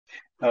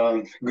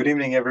Good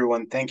evening,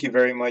 everyone. Thank you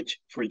very much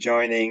for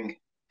joining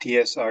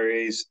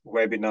TSRA's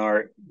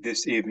webinar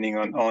this evening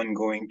on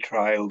ongoing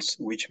trials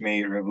which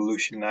may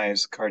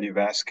revolutionize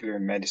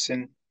cardiovascular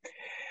medicine.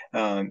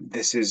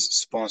 This is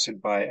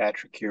sponsored by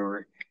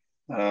AtriCure.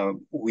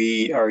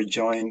 We are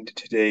joined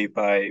today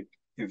by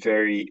a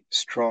very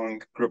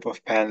strong group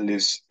of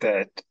panelists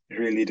that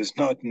really does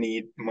not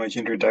need much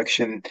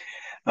introduction.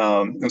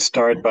 I'll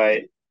start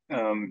by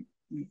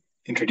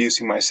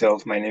introducing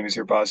myself. My name is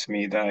Irbaz.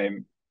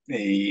 I'm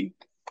a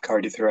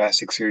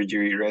cardiothoracic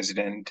surgery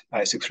resident,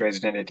 I6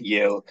 resident at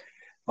Yale,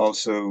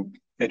 also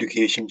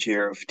education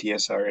chair of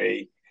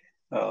TSRA.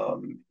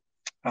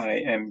 I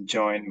am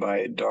joined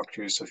by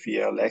Dr.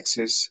 Sophia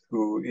Alexis,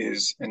 who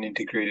is an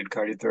integrated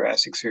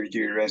cardiothoracic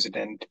surgery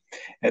resident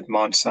at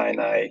Mount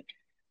Sinai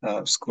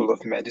School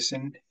of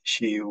Medicine.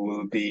 She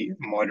will be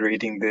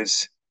moderating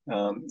this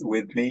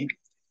with me.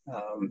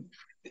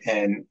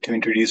 And to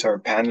introduce our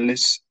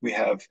panelists, we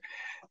have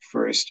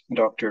first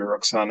Dr.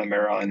 Roxana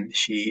Mehran.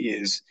 She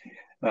is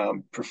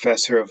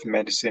professor of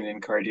medicine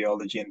and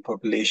cardiology and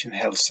population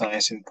health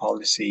science and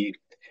policy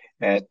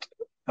at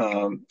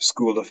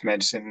School of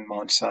Medicine,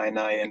 Mount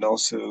Sinai, and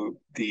also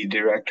the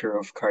director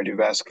of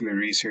cardiovascular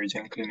research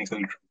and clinical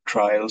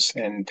trials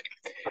and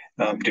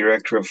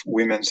director of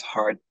Women's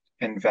Heart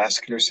and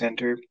Vascular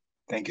Center.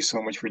 Thank you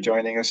so much for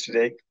joining us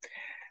today.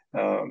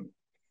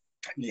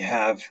 We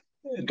have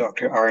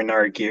Dr.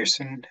 Arnar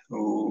Geirsson,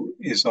 who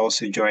is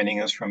also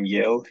joining us from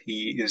Yale.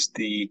 He is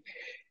the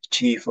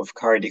chief of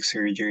cardiac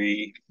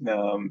surgery,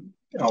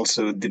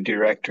 also the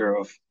director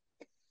of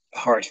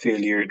heart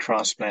failure,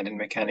 transplant, and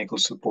mechanical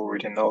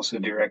support, and also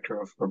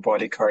director of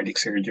robotic cardiac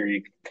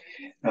surgery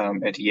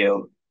at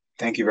Yale.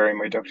 Thank you very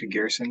much, Dr.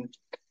 Geirsson.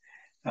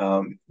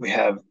 We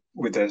have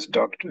with us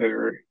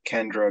Dr.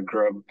 Kendra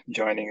Grubb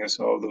joining us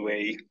all the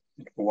way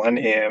at 1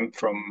 a.m.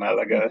 from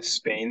Malaga,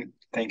 Spain.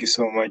 Thank you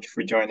so much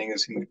for joining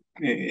us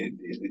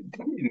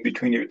in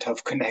between your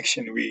tough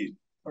connection. We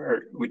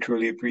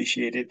truly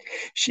appreciate it.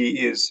 She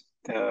is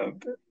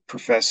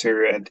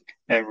professor at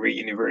Emory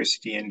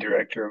University and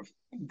director of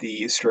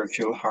the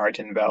Structural Heart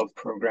and Valve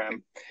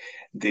program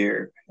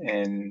there.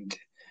 And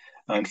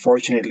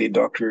unfortunately,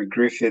 Dr.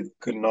 Griffith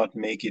could not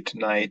make it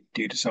tonight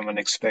due to some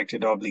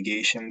unexpected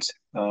obligations.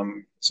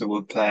 So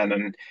we'll plan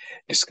on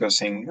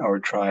discussing our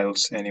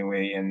trials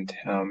anyway and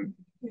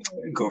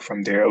go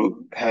from there. I'll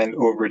hand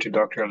over to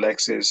Dr.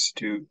 Alexis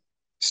to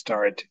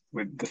start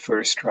with the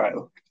first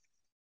trial.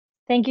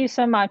 Thank you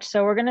so much.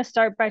 So we're going to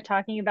start by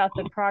talking about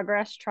the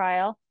PROGRESS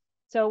trial.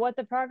 So what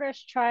the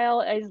PROGRESS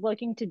trial is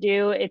looking to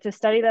do, it's a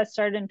study that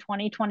started in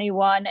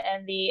 2021,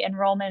 and the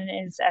enrollment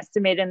is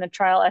estimated, and the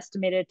trial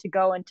estimated to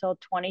go until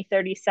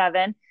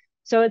 2037.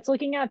 So it's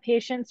looking at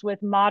patients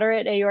with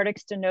moderate aortic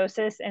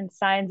stenosis and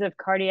signs of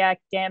cardiac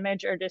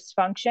damage or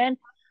dysfunction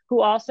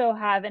who also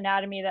have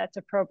anatomy that's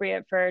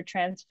appropriate for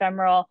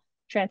transfemoral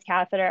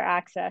transcatheter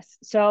access.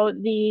 So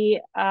the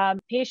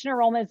patient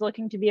enrollment is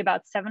looking to be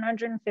about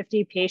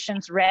 750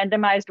 patients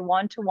randomized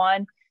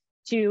 1-to-1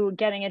 to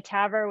getting a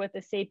TAVR with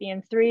a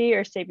SAPIEN 3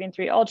 or SAPIEN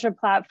 3 Ultra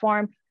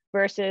platform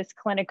versus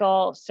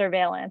clinical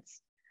surveillance.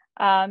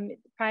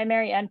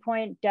 Primary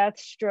endpoint, death,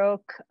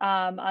 stroke,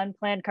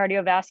 unplanned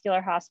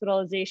cardiovascular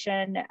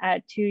hospitalization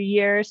at 2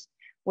 years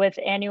with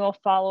annual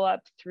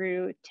follow-up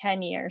through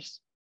 10 years.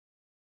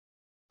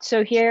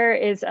 So here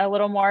is a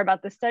little more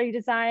about the study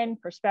design: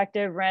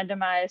 prospective,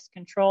 randomized,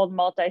 controlled,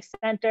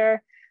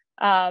 multi-center,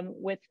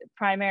 with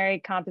primary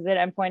composite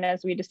endpoint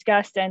as we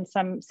discussed, and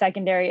some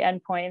secondary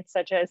endpoints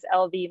such as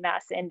LV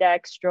mass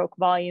index, stroke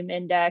volume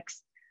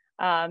index,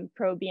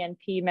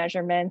 pro-BNP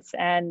measurements,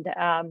 and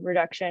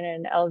reduction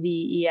in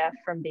LVEF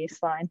from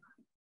baseline.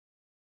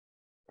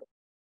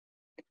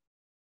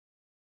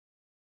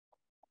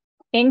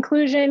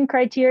 Inclusion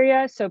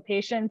criteria, so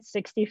patients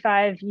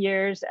 65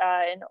 years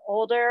and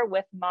older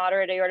with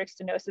moderate aortic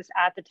stenosis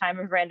at the time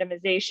of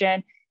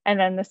randomization, and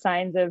then the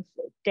signs of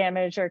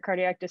damage or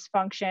cardiac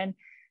dysfunction.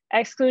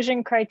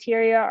 Exclusion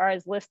criteria are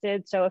as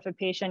listed. So if a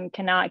patient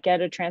cannot get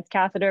a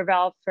transcatheter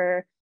valve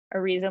for a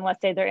reason,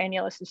 let's say their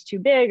annulus is too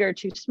big or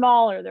too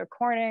small, or their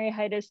coronary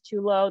height is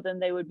too low, then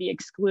they would be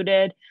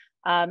excluded.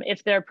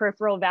 If their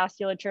peripheral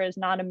vasculature is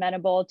not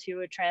amenable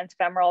to a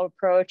transfemoral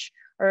approach,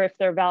 or if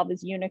their valve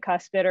is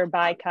unicuspid or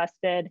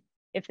bicuspid,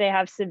 if they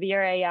have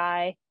severe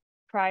AI,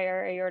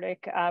 prior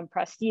aortic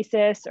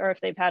prosthesis, or if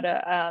they've had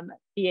a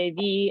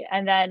BAV.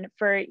 And then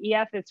for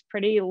EF, it's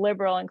pretty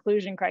liberal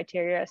inclusion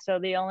criteria. So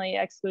the only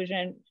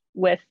exclusion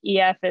with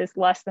EF is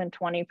less than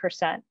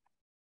 20%.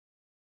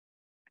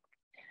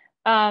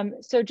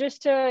 So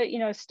just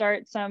to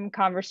start some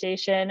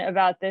conversation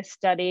about this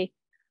study,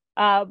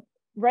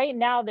 right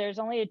now there's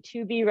only a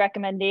 2B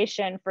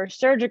recommendation for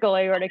surgical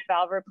aortic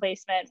valve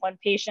replacement when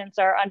patients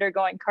are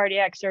undergoing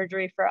cardiac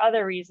surgery for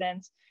other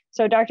reasons.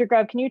 So Dr.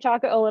 Grubb, can you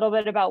talk a little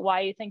bit about why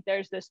you think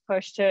there's this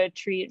push to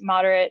treat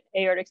moderate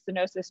aortic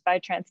stenosis by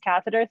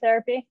transcatheter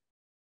therapy?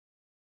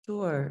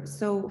 Sure.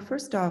 So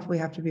first off, we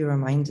have to be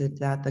reminded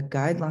that the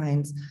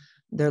guidelines,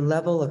 their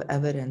level of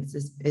evidence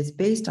is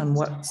based on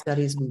what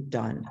studies we've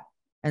done.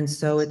 And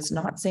so it's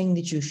not saying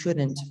that you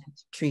shouldn't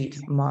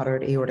treat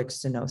moderate aortic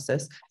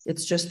stenosis.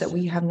 It's just that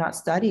we have not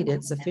studied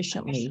it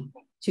sufficiently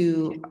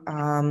to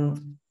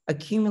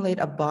accumulate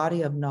a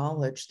body of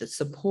knowledge that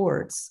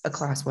supports a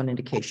class 1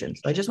 indication.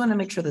 So I just want to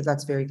make sure that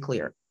that's very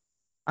clear.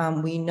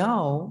 We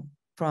know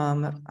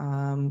from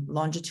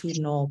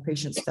longitudinal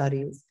patient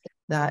studies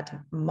that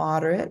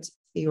moderate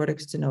aortic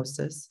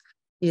stenosis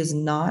is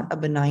not a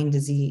benign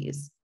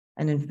disease.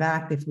 And in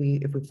fact, if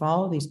we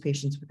follow these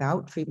patients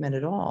without treatment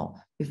at all,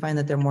 we find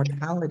that their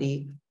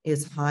mortality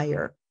is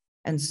higher.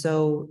 And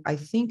so I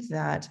think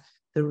that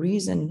the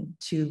reason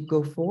to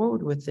go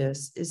forward with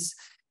this is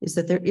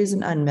that there is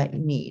an unmet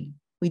need.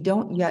 We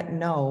don't yet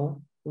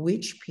know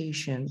which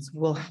patients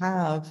will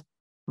have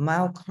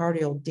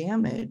myocardial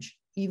damage,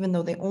 even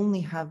though they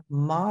only have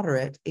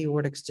moderate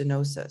aortic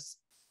stenosis.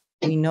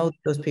 We know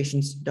those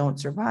patients don't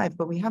survive,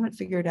 but we haven't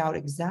figured out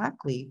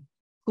exactly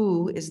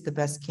who is the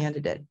best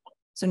candidate.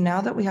 So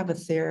now that we have a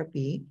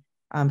therapy,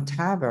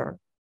 TAVR,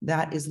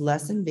 that is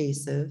less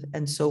invasive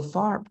and so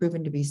far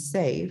proven to be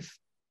safe,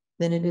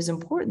 then it is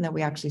important that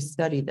we actually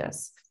study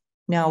this.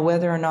 Now,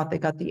 whether or not they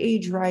got the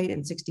age right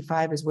and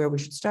 65 is where we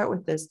should start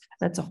with this,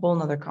 that's a whole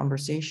nother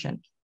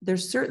conversation.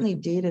 There's certainly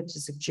data to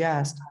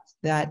suggest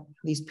that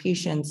these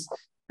patients,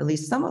 at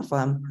least some of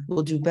them,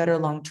 will do better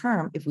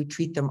long-term if we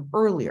treat them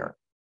earlier.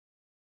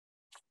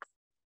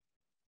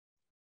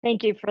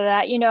 Thank you for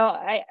that. You know,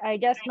 I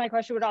guess my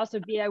question would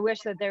also be, I wish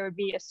that there would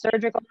be a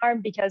surgical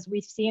arm, because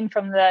we've seen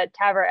from the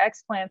TAVR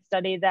explant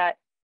study that,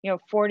 you know,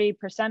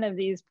 40% of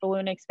these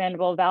balloon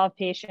expandable valve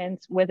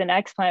patients with an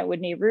explant would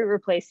need root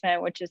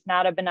replacement, which is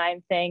not a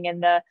benign thing.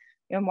 And the,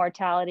 you know,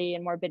 mortality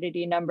and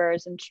morbidity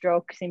numbers and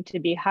stroke seem to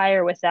be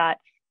higher with that.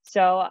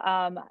 So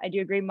I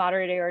do agree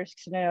moderate aortic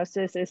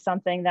stenosis is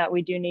something that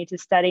we do need to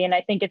study. And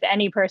I think if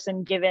any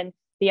person given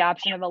the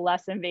option of a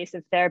less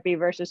invasive therapy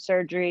versus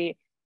surgery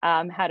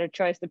had a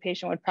choice, the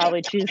patient would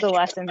probably choose the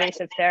less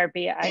invasive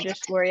therapy. I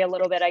just worry a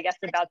little bit, I guess,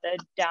 about the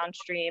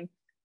downstream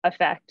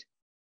effect.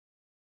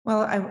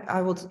 Well,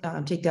 I will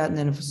take that, and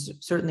then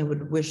certainly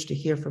would wish to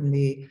hear from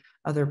the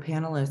other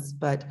panelists.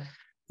 But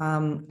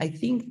I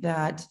think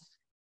that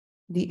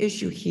the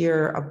issue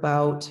here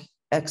about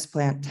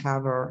explant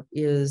TAVR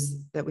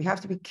is that we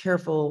have to be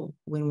careful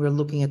when we're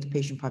looking at the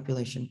patient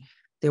population.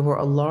 There were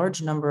a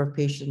large number of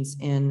patients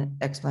in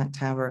explant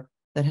TAVR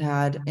that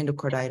had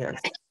endocarditis.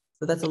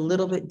 So that's a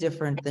little bit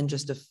different than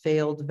just a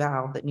failed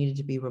valve that needed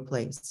to be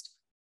replaced.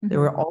 Mm-hmm. There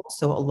were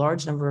also a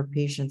large number of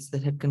patients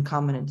that had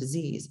concomitant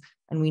disease.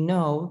 And we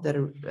know that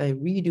a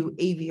redo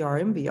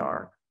AVR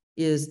MVR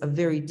is a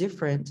very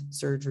different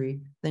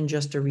surgery than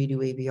just a redo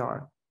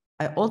AVR.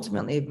 I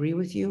ultimately agree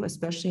with you,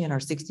 especially in our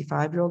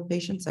 65-year-old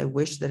patients. I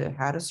wish that it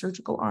had a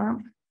surgical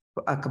arm,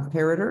 a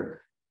comparator,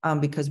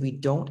 because we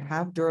don't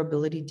have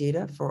durability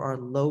data for our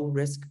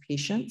low-risk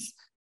patients.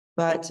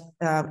 But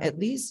at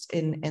least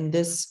in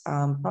this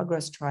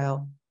progress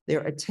trial,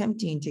 they're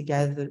attempting to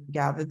gather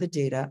the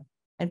data,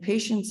 and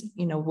patients,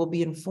 you know, will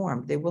be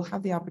informed. They will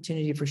have the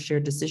opportunity for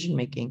shared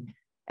decision-making.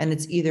 And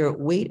it's either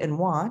wait and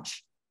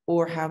watch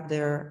or have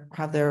their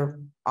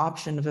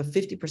option of a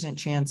 50%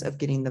 chance of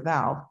getting the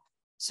valve.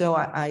 So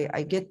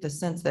I get the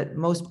sense that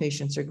most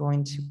patients are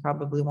going to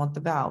probably want the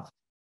valve.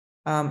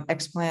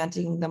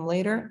 Explanting them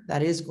later,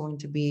 that is going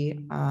to be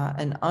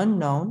an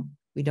unknown.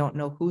 We don't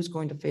know who's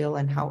going to fail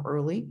and how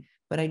early,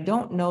 but I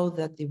don't know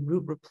that the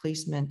root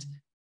replacement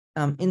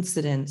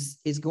incidence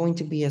is going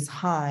to be as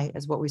high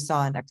as what we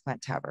saw in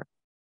explant TAVR.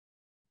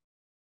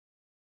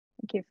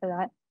 Thank you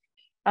for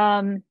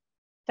that.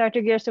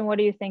 Dr. Geirsson, what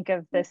do you think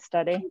of this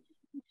study?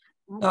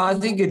 I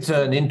think it's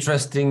an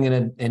interesting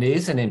and it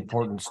is an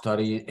important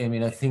study. I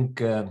mean, I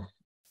think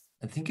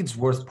it's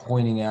worth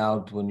pointing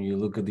out when you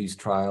look at these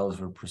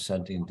trials we're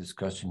presenting in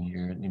discussion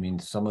here. I mean,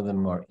 some of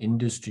them are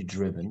industry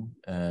driven,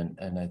 and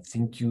I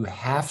think you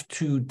have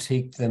to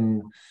take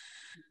them.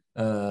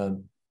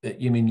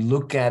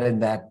 Look at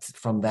it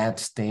from that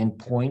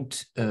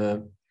standpoint.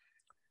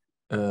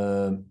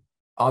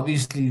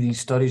 Obviously, these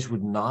studies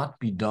would not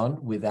be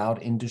done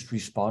without industry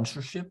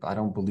sponsorship. I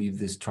don't believe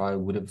this trial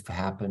would have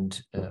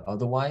happened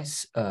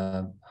otherwise.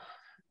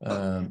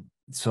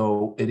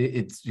 So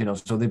it's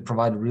so they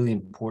provide a really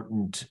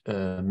important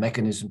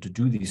mechanism to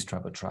do these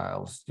type of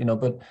trials.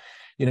 But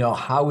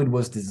how it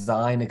was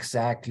designed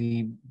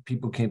exactly,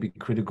 people can be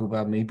critical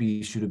about. Maybe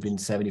it should have been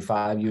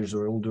 75 years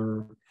or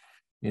older.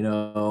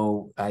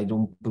 I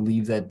don't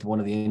believe that one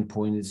of the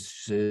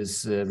endpoints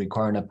is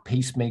requiring a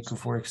pacemaker,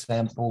 for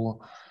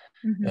example.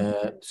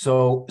 Mm-hmm.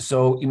 So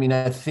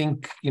I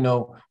think,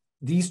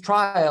 these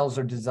trials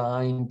are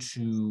designed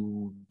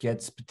to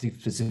get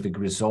specific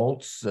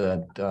results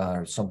that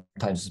are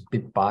sometimes a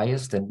bit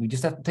biased, and we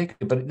just have to take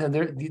it. But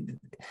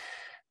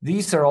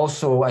these are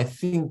also, I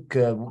think,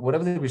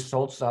 whatever the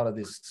results out of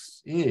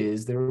this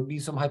is, there will be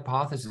some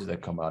hypotheses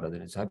that come out of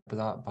it. It's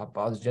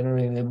hypothesis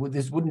generating.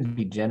 This wouldn't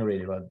be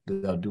generated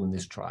without doing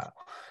this trial.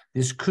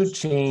 This could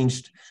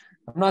change.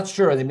 I'm not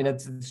sure. I mean,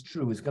 it's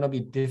true. It's going to be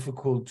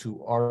difficult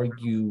to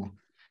argue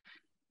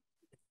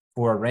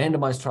for a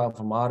randomized trial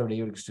for moderate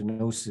aortic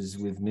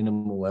stenosis with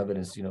minimal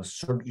evidence,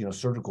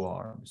 surgical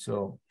arm.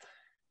 So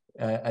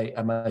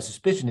my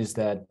suspicion is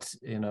that,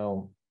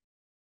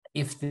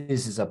 if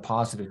this is a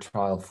positive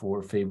trial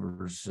for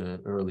favors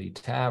early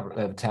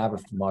TAVR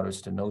for moderate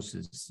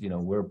stenosis,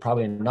 we're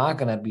probably not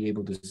going to be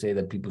able to say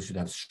that people should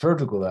have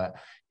surgical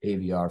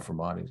AVR for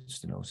moderate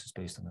stenosis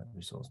based on that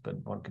results, but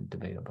one can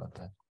debate about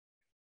that.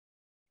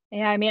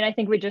 Yeah, I mean, I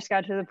think we just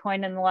got to the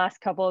point in the last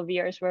couple of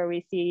years where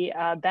we see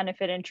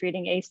benefit in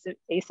treating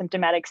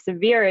asymptomatic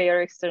severe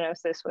aortic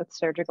stenosis with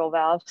surgical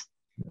valves.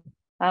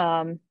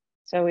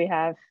 So we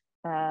have,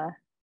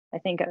 I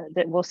think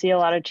that we'll see a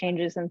lot of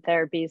changes in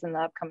therapies in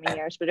the upcoming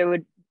years, but it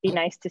would be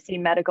nice to see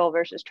medical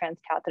versus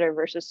transcatheter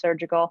versus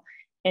surgical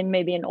in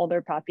maybe an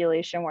older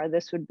population where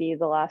this would be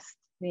the last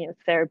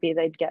therapy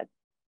they'd get.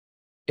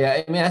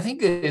 Yeah, I mean, I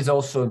think it is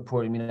also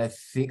important. I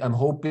mean, I'm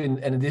hoping,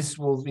 and this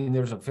will mean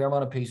there's a fair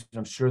amount of patients.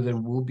 I'm sure there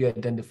will be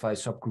identified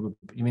subgroup.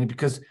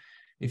 Because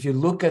if you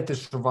look at the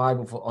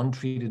survival for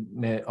untreated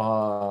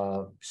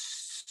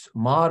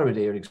moderate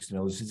aortic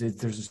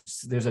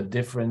stenosis, there's a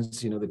difference.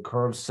 The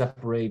curves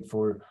separate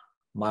for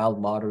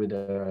mild,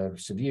 moderate,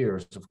 severe,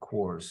 of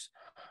course.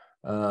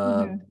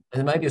 And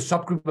there might be a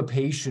subgroup of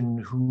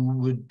patient who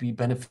would be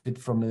benefit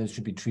from it and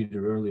should be treated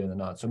earlier than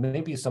not. So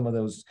maybe some of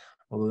those,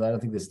 although I don't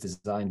think that's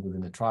designed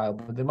within the trial,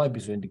 but there might be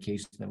some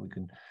indication that we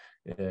can,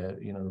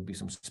 there'll be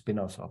some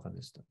spin-offs off of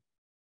this stuff.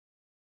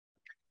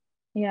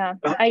 Yeah,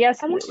 I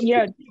guess, I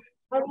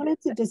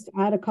wanted to just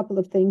add a couple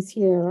of things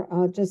here,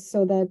 just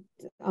so that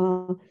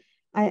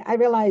I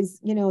realize,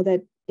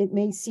 that it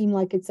may seem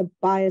like it's a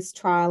biased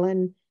trial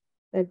and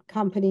that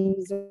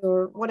companies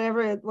or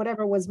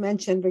whatever was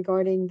mentioned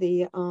regarding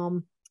the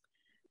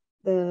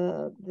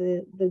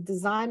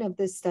design of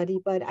this study,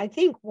 but I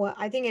think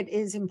it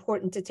is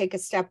important to take a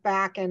step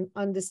back and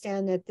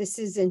understand that this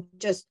isn't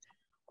just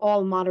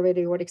all moderate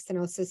aortic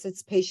stenosis.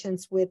 It's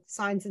patients with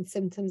signs and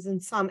symptoms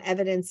and some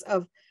evidence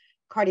of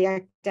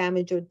cardiac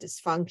damage or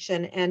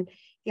dysfunction. And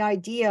the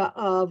idea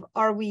of,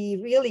 are we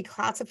really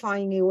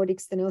classifying aortic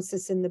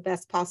stenosis in the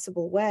best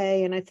possible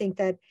way? And I think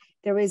that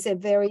there is a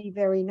very,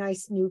 very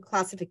nice new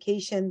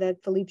classification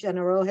that Philippe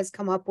Généraux has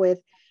come up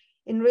with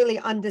in really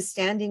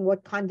understanding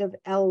what kind of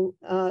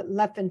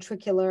left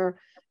ventricular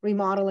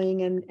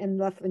remodeling and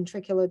left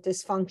ventricular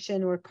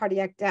dysfunction or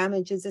cardiac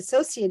damage is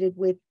associated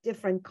with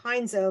different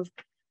kinds of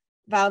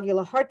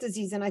valvular heart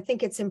disease. And I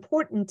think it's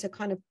important to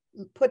kind of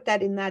put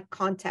that in that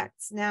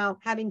context. Now,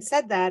 having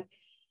said that,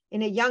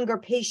 in a younger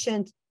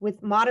patient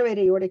with moderate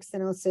aortic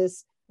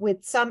stenosis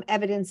with some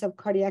evidence of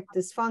cardiac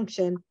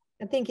dysfunction,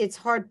 I think it's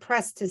hard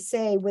pressed to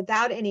say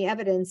without any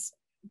evidence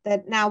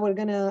that now we're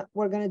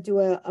gonna do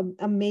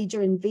a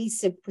major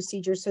invasive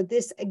procedure. So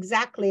this,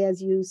 exactly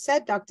as you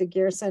said, Dr.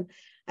 Geirsson,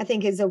 I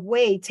think is a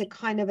way to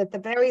kind of at the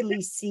very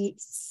least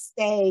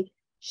say,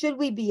 should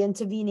we be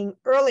intervening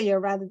earlier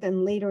rather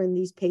than later in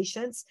these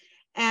patients?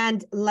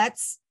 And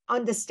let's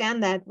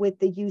understand that with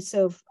the use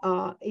of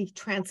a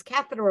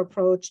transcatheter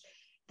approach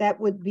that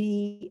would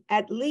be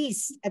at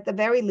the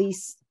very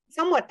least,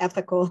 somewhat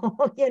ethical,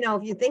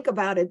 if you think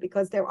about it,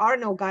 because there are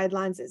no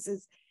guidelines. This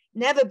has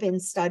never been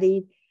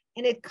studied.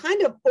 And it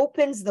kind of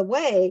opens the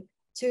way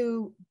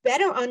to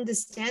better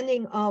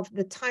understanding of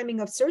the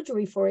timing of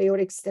surgery for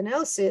aortic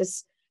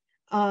stenosis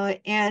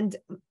and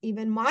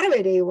even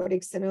moderate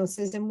aortic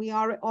stenosis. And we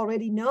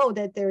already know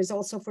that there is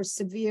also for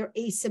severe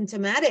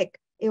asymptomatic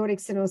aortic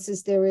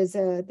stenosis,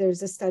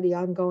 there's a study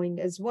ongoing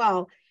as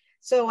well.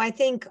 So I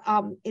think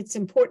it's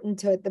important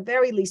to, at the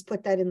very least,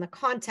 put that in the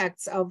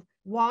context of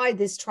why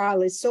this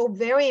trial is so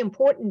very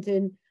important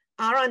in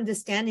our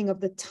understanding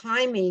of the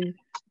timing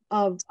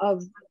of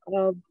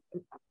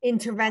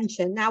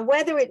intervention. Now,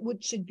 whether it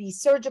should be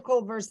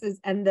surgical versus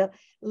and the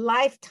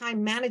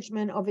lifetime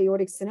management of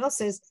aortic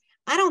stenosis,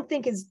 I don't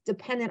think is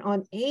dependent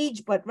on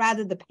age, but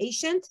rather the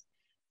patient.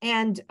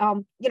 And,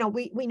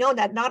 we know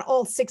that not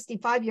all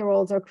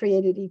 65-year-olds are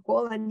created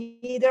equal, and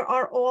neither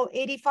are all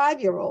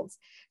 85-year-olds.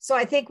 So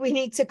I think we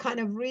need to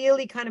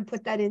really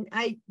put that in.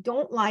 I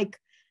don't like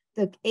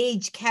the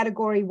age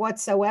category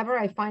whatsoever.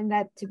 I find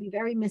that to be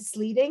very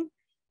misleading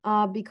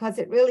because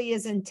it really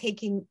isn't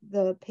taking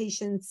the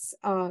patient's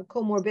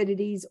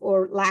comorbidities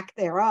or lack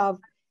thereof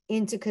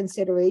into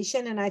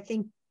consideration. And I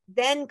think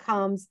then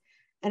comes,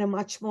 and a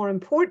much more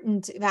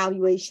important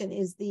evaluation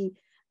is the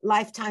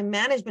lifetime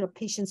management of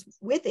patients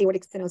with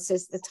aortic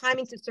stenosis, the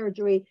timing to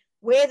surgery,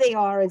 where they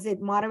are. Is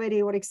it moderate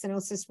aortic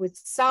stenosis with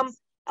some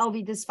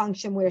LV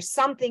dysfunction where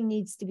something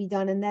needs to be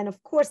done? And then,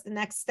 of course, the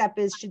next step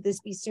is, should this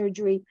be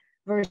surgery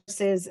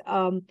versus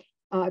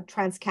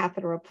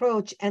transcatheter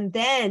approach? And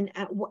then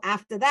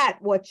after that,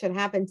 what should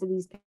happen to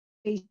these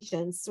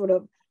patients sort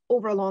of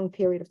over a long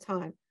period of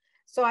time?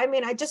 So, I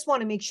mean, I just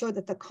want to make sure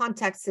that the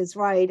context is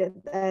right,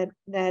 that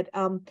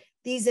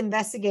these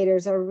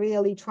investigators are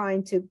really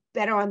trying to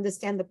better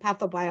understand the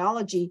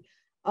pathobiology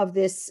of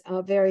this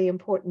very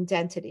important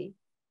entity.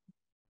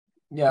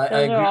 Yeah, I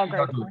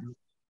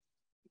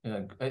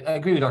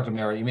agree with Dr.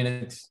 Mehran. I mean,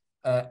 it's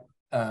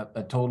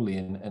totally,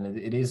 and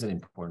it is an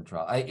important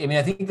trial. I mean,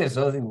 I think there's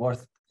another thing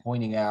worth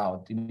pointing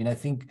out. I mean, I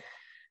think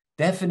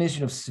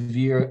definition of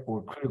severe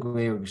or critical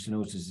aortic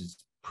stenosis is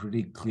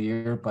pretty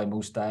clear by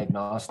most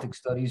diagnostic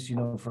studies, you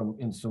know, from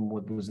in some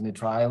what was in the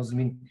trials. I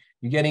mean,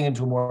 you're getting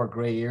into a more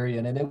gray area,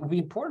 and it would be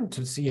important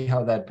to see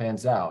how that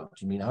pans out.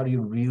 I mean, how do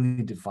you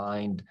really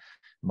define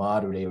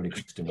moderate aortic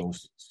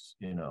stenosis,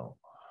 you know?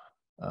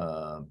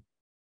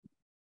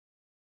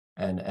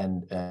 And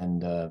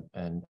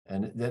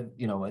that,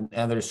 you know, and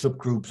there are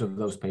subgroups of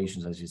those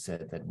patients, as you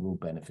said, that will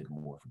benefit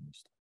more from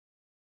this.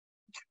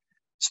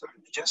 So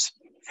just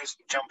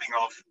jumping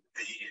off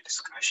the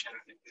discussion,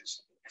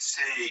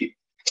 say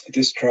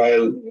this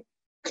trial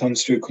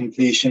comes to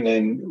completion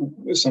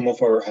and some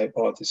of our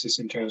hypotheses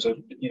in terms of,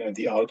 you know,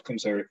 the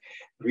outcomes are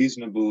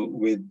reasonable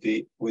with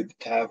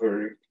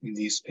TAVR in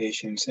these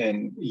patients,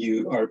 and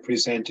you are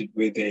presented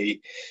with a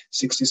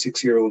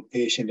 66-year-old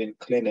patient in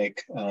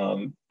clinic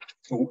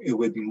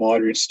with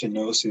moderate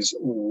stenosis.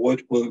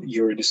 What will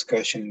your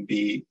discussion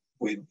be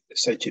with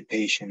such a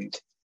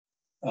patient?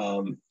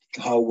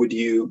 How would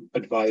you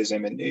advise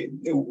them, and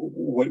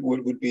what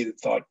would be the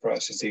thought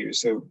process there?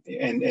 So,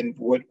 and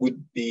what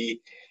would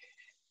be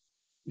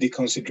the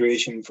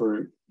consideration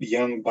for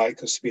young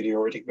bicuspid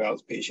aortic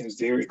valve patients?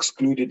 They're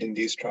excluded in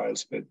these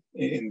trials, but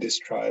in this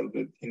trial,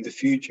 but in the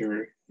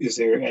future, is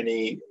there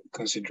any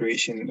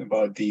consideration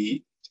about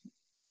the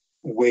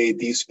way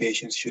these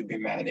patients should be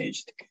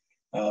managed?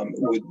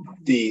 Would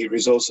the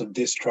results of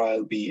this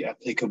trial be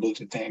applicable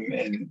to them?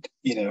 And,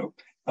 you know,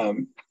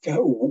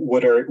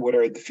 what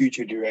are the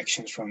future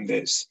directions from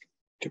this,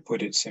 to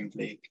put it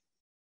simply?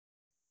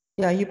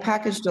 Yeah, you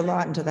packaged a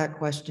lot into that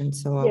question,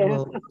 so I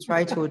will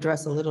try to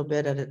address a little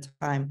bit at a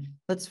time.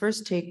 Let's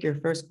first take your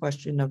first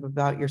question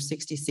about your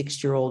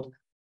 66-year-old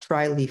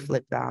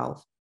tri-leaflet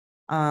valve.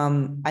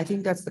 I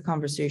think that's the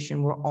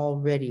conversation we're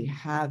already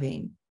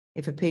having.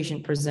 If a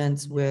patient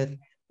presents with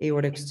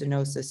aortic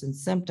stenosis and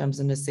symptoms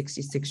and is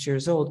 66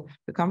 years old,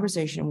 the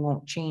conversation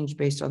won't change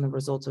based on the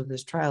results of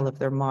this trial if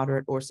they're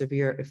moderate or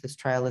severe, if this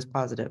trial is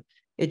positive.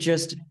 It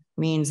just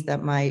means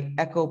that my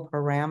echo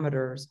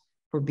parameters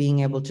for being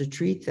able to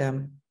treat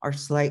them are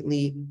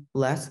slightly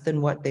less than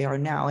what they are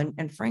now.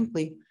 And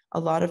frankly, a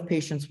lot of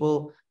patients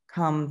will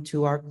come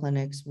to our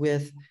clinics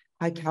with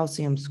high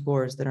calcium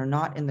scores that are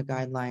not in the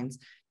guidelines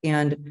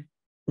and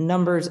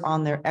numbers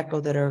on their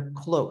echo that are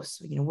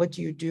close. You know, what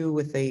do you do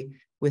with a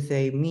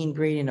mean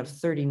gradient of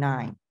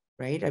 39,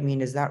 right? I mean,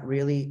 is that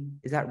really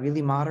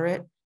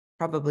moderate?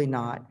 Probably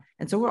not.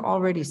 And so we're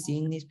already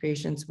seeing these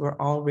patients. We're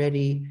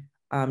already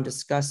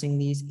discussing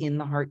these in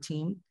the heart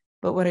team.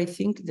 But what I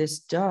think this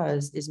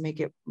does is make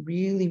it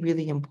really,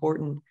 really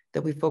important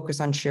that we focus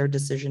on shared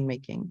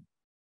decision-making,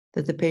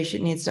 that the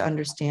patient needs to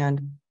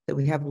understand that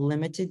we have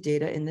limited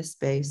data in this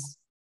space,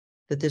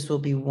 that this will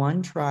be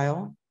one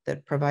trial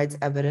that provides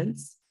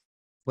evidence,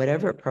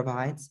 whatever it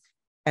provides,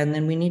 and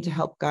then we need to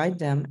help guide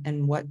them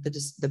and what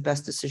the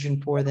best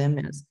decision for them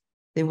is.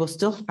 They will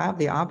still have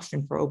the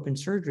option for open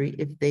surgery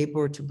if they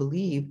were to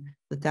believe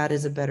that that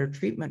is a better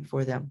treatment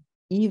for them,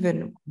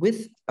 even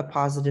with a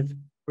positive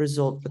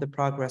result for the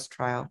PROGRESS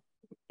trial.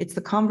 It's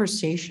the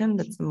conversation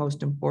that's the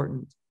most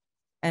important.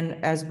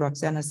 And as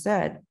Roxana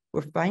said,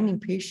 we're finding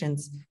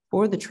patients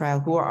for the trial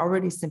who are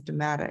already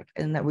symptomatic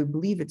and that we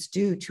believe it's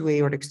due to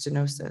aortic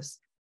stenosis.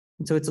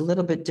 And so it's a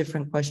little bit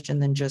different question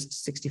than just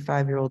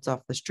 65-year-olds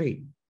off the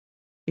street.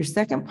 Your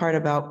second part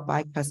about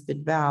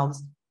bicuspid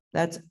valves,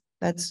 that's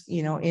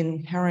you know,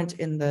 inherent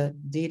in the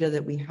data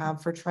that we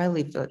have for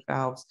tri-leaflet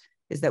valves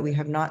is that we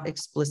have not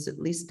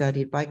explicitly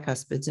studied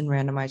bicuspids in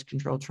randomized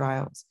controlled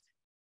trials.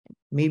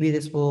 Maybe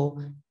this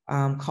will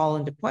call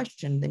into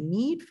question the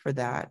need for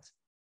that,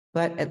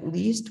 but at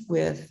least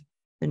with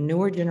the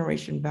newer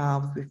generation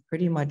valves, we've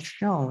pretty much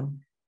shown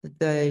that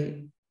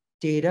the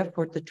data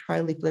for the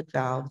tri-leaflet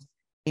valves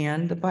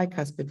and the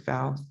bicuspid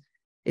valves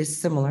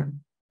is similar.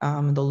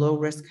 The low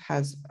risk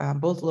has,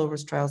 both low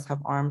risk trials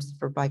have arms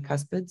for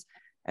bicuspids,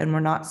 and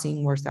we're not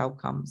seeing worse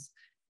outcomes.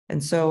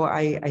 And so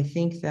I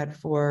think that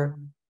for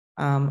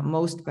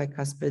most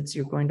bicuspids,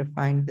 you're going to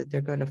find that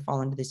they're going to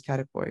fall into these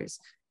categories.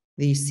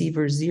 The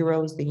Seaver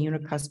zeros, the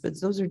unicuspids,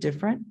 those are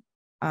different,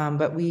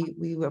 but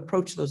we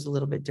approach those a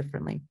little bit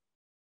differently.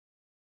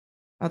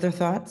 Other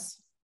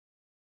thoughts?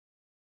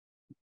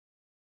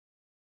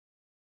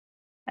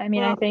 I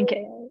mean, I think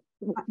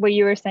what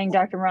you were saying,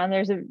 Dr. Mehran,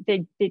 there's a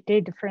big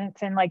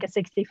difference in like a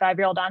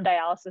 65-year-old on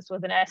dialysis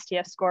with an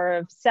STS score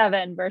of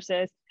 7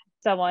 versus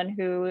someone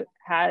who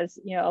has,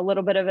 you know, a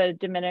little bit of a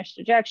diminished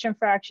ejection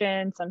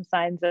fraction, some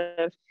signs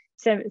of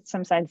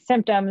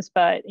symptoms,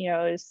 but, you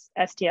know, is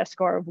STS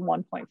score of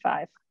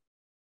 1.5.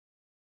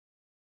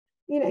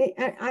 You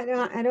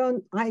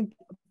know,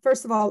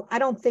 first of all, I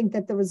don't think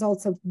that the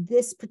results of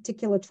this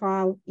particular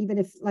trial, even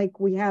if like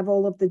we have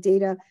all of the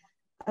data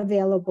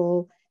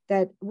available,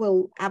 that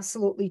will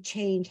absolutely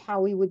change how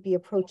we would be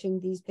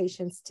approaching these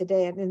patients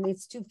today. And then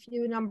it's too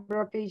few number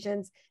of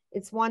patients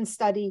It's one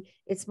study.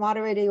 It's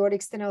moderate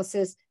aortic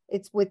stenosis.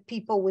 It's with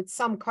people with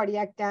some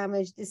cardiac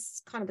damage.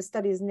 This kind of a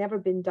study has never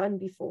been done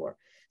before.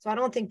 So I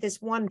don't think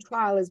this one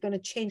trial is going to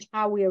change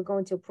how we are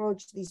going to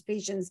approach these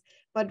patients,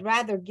 but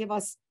rather give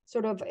us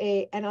sort of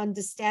an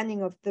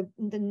understanding of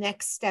the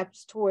next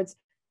steps towards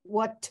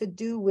what to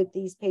do with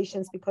these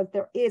patients, because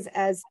there is,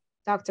 as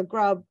Dr.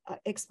 Grubb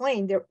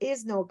explained, there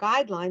is no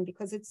guideline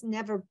because it's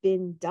never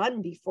been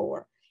done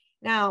before.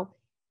 Now,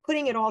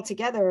 putting it all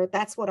together,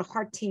 that's what a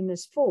heart team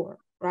is for,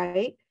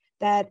 right?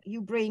 That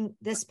you bring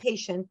this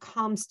patient,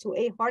 comes to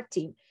a heart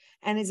team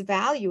and is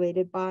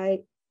evaluated by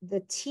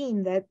the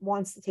team that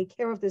wants to take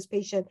care of this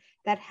patient,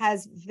 that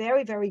has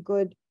very, very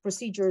good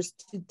procedures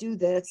to do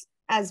this,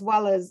 as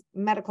well as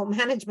medical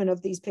management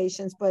of these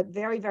patients. But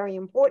very, very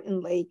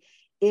importantly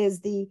is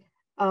the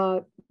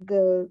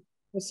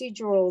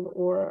procedural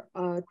or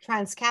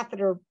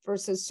transcatheter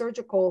versus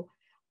surgical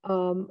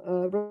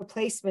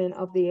replacement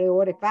of the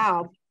aortic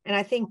valve. And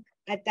I think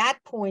at that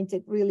point,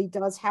 it really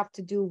does have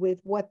to do with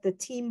what the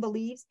team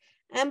believes.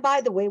 And by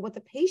the way, what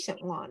the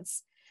patient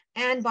wants.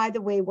 And by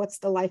the way, what's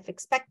the life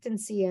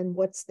expectancy and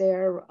what's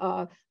their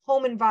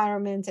home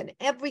environment and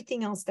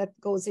everything else that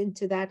goes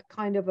into that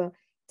kind of a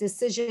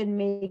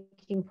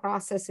decision-making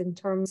process in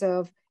terms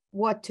of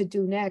what to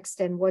do next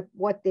and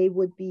what they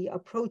would be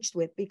approached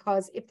with.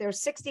 Because if they're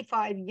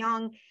 65,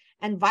 young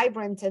and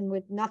vibrant and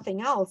with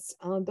nothing else,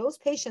 those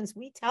patients,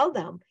 we tell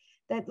them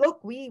that,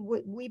 look, we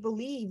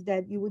believe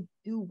that you would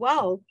do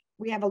well.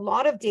 We have a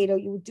lot of data.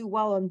 You would do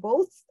well on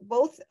both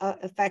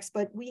effects,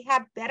 but we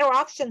have better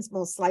options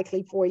most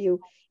likely for you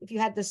if you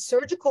had the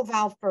surgical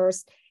valve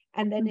first,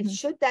 and then if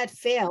should that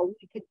fail,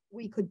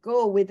 we could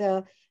go with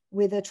a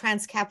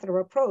transcatheter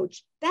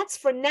approach. That's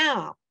for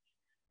now.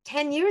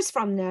 10 years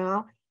from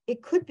now,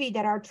 it could be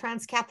that our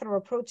transcatheter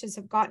approaches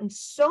have gotten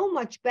so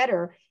much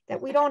better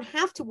that we don't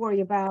have to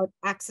worry about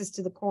access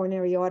to the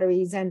coronary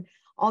arteries and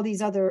all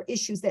these other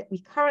issues that we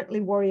currently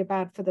worry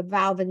about for the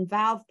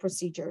valve-in-valve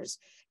procedures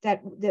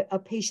that a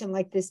patient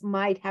like this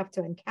might have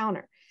to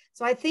encounter.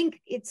 So I think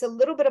it's a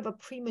little bit of a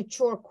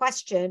premature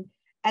question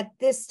at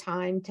this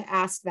time to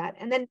ask that.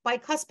 And then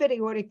bicuspid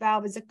aortic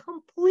valve is a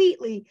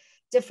completely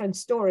different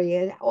story.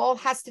 It all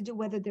has to do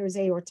whether there's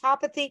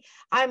aortopathy.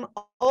 I'm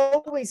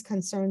always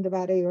concerned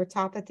about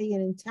aortopathy.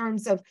 And in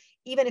terms of,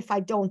 even if I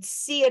don't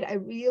see it, I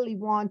really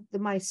want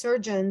my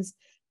surgeons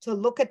to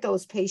look at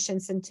those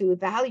patients and to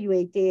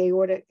evaluate the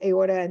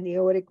aorta and the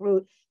aortic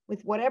root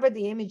with whatever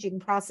the imaging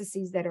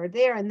processes that are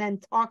there, and then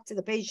talk to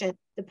the patient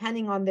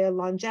depending on their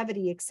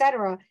longevity, et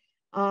cetera.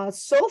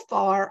 So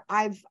far,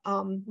 I've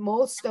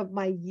most of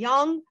my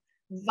young,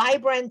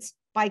 vibrant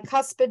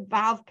bicuspid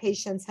valve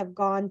patients have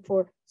gone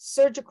for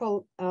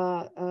surgical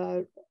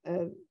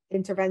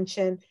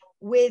intervention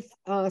with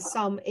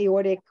some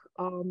aortic,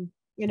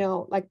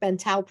 like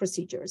Bentall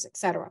procedures, et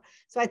cetera.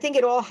 So I think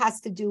it all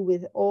has to do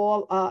with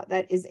all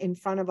that is in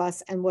front of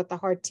us and what the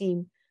heart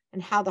team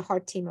and how the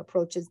heart team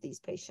approaches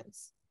these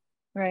patients.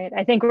 Right.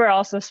 I think we're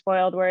also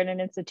spoiled. We're in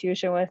an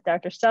institution with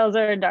Dr.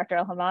 Stelzer and Dr.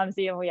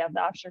 El-Hamamzi, and we have the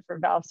option for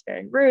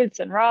valve-sparing roots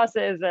and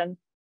Rosses and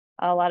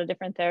a lot of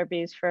different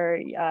therapies for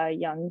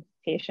young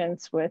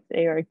patients with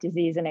aortic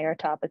disease and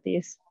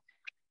aortopathies.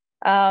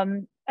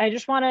 I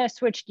just want to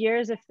switch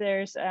gears, if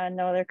there's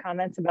no other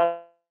comments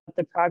about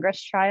the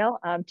PROGRESS trial,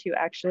 to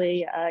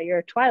actually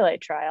your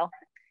TWILIGHT trial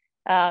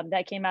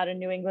that came out in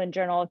New England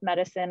Journal of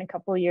Medicine a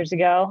couple of years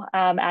ago.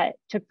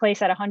 Took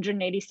place at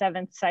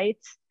 187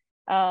 sites,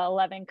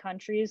 11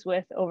 countries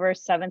with over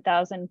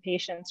 7,000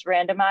 patients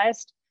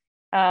randomized.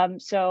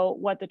 So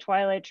what the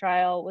TWILIGHT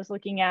trial was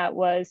looking at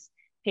was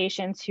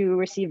patients who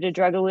received a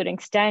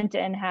drug-eluting stent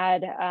and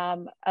had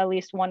at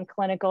least one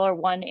clinical or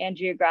one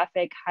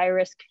angiographic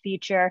high-risk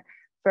feature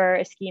for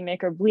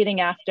ischemic or bleeding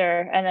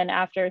after, and then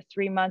after a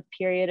 3-month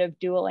period of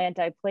dual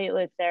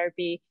antiplatelet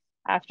therapy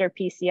after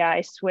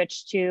PCI,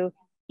 switched to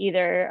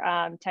either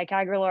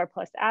ticagrelor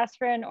plus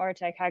aspirin or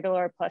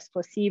ticagrelor plus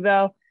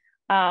placebo,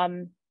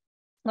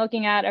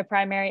 looking at a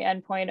primary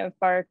endpoint of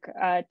BARC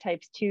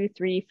types 2,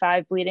 3,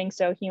 5 bleeding,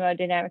 so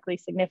hemodynamically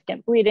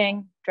significant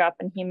bleeding, drop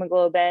in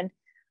hemoglobin.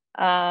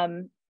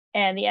 And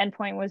the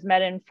endpoint was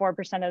met in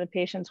 4% of the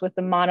patients with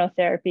the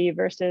monotherapy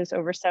versus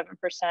over 7%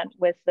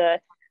 with the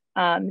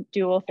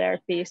dual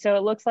therapy. So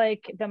it looks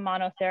like the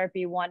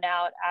monotherapy won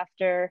out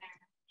after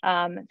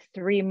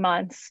 3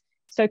 months.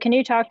 So can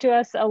you talk to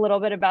us a little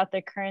bit about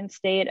the current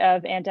state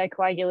of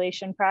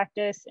anticoagulation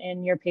practice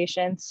in your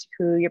patients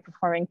who you're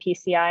performing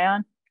PCI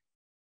on?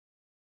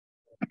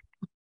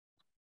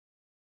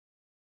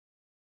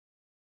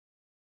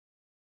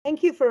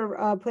 Thank you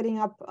for putting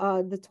up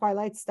the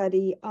TWILIGHT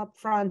study up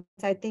front.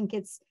 I think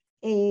it's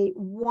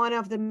one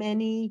of the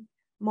many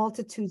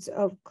multitudes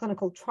of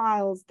clinical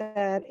trials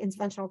that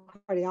interventional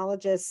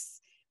cardiologists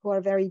who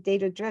are very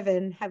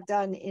data-driven have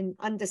done in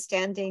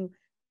understanding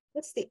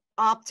what's the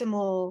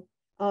optimal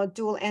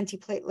dual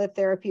antiplatelet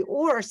therapy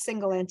or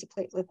single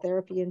antiplatelet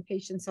therapy in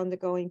patients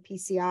undergoing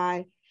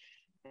PCI.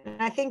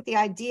 And I think the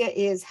idea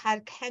is, how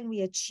can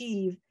we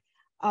achieve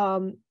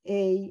a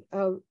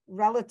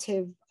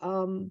relative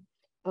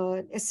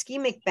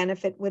ischemic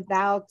benefit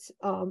without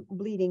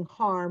bleeding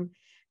harm.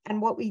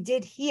 And what we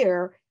did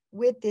here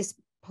with this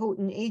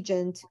potent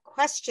agent,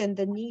 questioned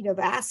the need of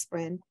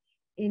aspirin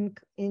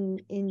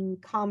in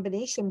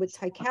combination with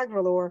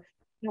ticagrelor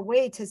in a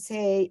way to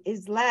say,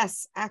 is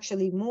less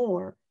actually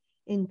more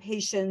in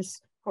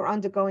patients who are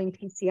undergoing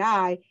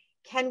PCI?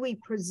 Can we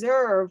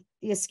preserve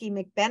the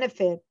ischemic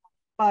benefit,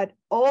 but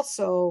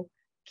also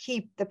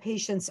keep the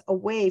patients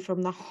away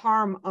from the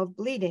harm of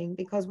bleeding?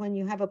 Because when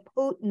you have a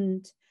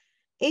potent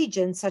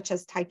agent such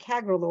as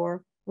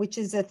ticagrelor, which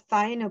is a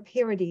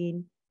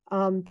thienopyridine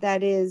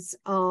that is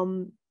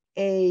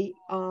a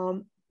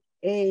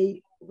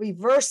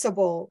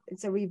reversible,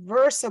 it's a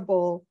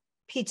reversible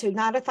P2,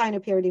 not a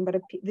thienopyridine, but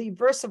a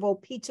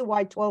reversible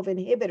P2Y12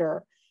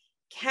 inhibitor,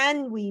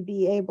 can we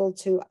be able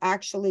to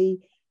actually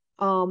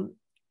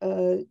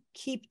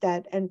keep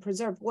that and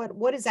preserve?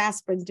 What is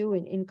aspirin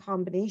doing in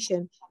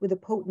combination with a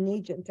potent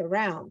agent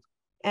around?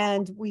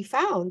 And we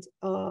found,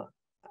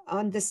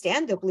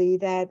 understandably,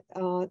 that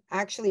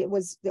actually it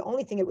was the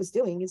only thing it was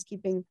doing is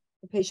keeping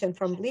the patient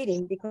from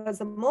bleeding, because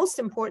the most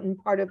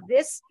important part of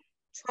this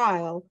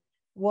trial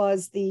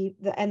was the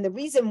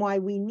reason why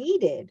we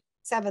needed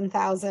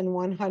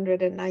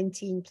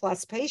 7,119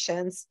 plus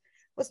patients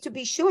was to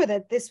be sure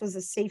that this was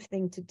a safe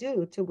thing to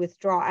do, to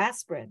withdraw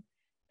aspirin.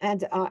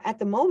 And at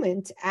the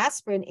moment,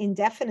 aspirin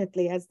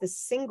indefinitely as the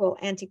single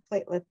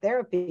antiplatelet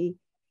therapy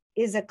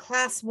is a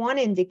class 1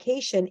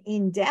 indication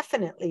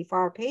indefinitely for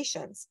our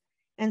patients.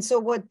 And so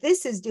what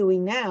this is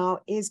doing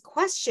now is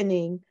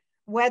questioning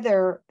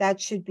whether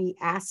that should be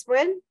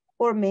aspirin,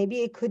 or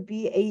maybe it could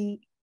be a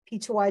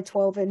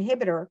P2Y12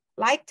 inhibitor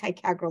like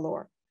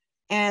ticagrelor.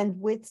 And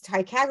with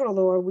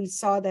ticagrelor, we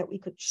saw that we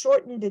could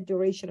shorten the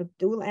duration of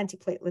dual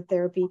antiplatelet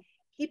therapy,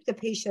 keep the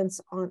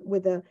patients on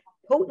with a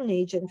potent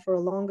agent for a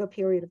longer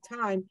period of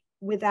time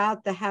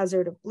without the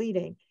hazard of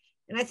bleeding.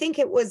 And I think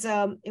it was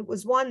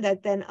one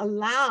that then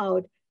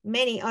allowed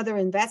many other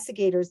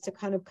investigators to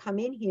kind of come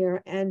in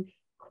here and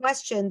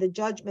question the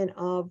judgment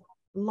of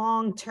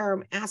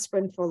long-term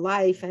aspirin for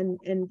life and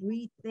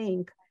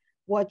rethink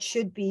what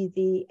should be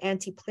the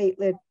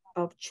antiplatelet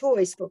of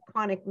choice for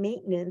chronic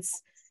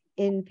maintenance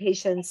in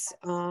patients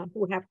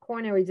who have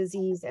coronary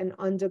disease and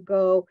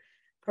undergo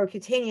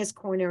percutaneous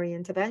coronary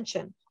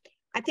intervention.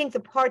 I think the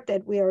part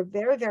that we are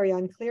very, very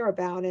unclear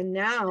about and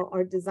now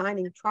are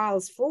designing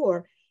trials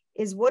for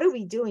is what are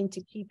we doing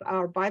to keep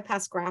our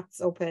bypass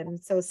grafts open?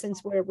 So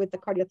since we're with the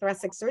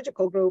cardiothoracic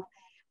surgical group,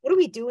 what are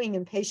we doing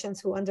in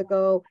patients who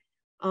undergo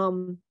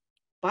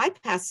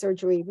bypass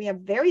surgery? We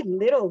have very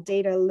little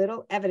data,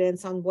 little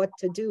evidence on what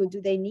to do. Do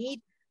they need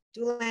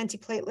dual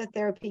antiplatelet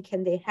therapy?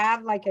 Can they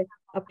have like a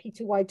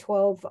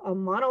P2Y12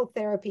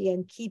 monotherapy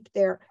and keep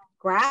their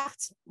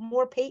grafts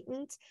more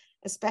patent,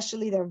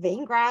 especially their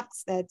vein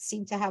grafts that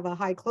seem to have a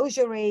high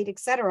closure rate, et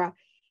cetera?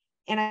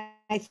 And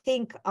I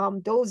think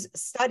those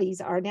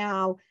studies are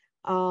now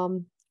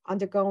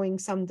undergoing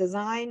some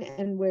design,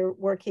 and we're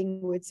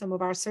working with some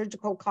of our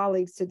surgical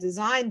colleagues to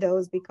design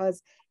those,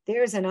 because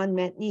there's an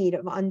unmet need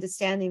of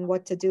understanding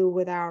what to do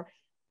with our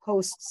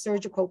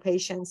post-surgical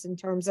patients in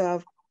terms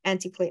of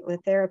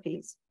antiplatelet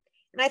therapies.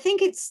 And I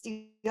think it's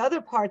the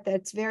other part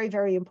that's very,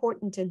 very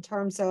important in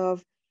terms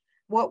of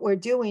what we're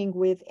doing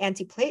with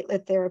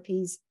antiplatelet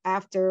therapies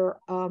after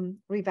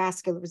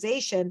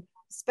revascularization,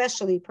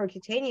 especially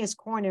percutaneous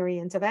coronary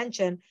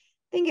intervention.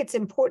 I think it's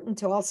important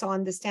to also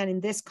understand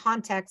in this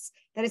context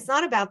that it's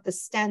not about the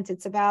stent,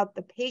 it's about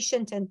the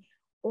patient and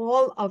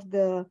all of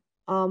the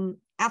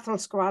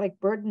atherosclerotic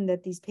burden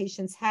that these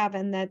patients have,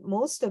 and that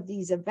most of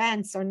these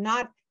events are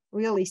not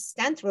really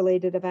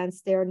stent-related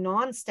events, they're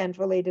non-stent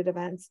related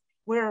events.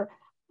 We're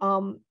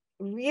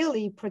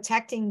really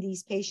protecting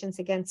these patients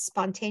against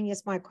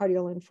spontaneous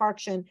myocardial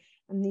infarction,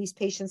 and these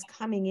patients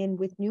coming in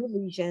with new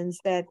lesions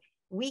that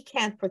we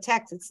can't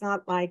protect. It's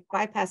not like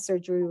bypass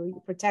surgery where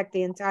you protect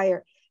the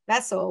entire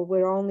vessel.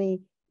 We're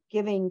only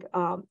giving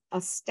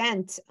a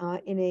stent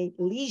in a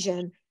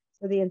lesion,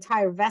 so the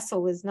entire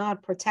vessel is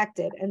not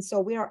protected. And so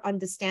we are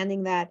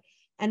understanding that.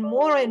 And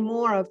more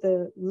of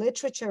the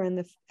literature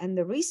and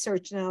the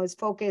research now is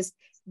focused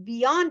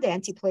beyond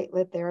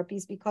antiplatelet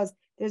therapies, because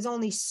there's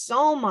only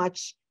so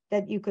much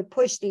that you could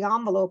push the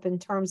envelope in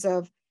terms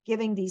of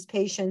giving these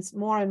patients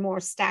more and more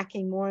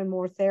stacking, more and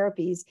more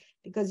therapies,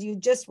 because you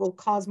just will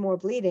cause more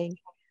bleeding.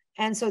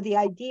 And so the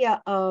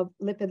idea of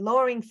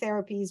lipid-lowering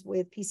therapies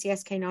with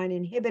PCSK9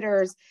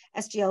 inhibitors,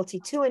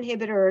 SGLT2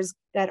 inhibitors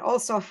that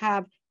also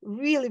have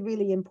really,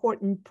 really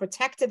important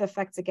protective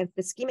effects against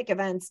ischemic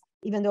events,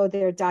 even though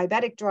they're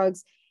diabetic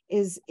drugs,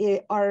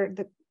 are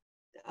the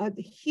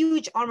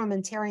huge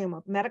armamentarium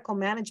of medical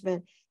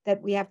management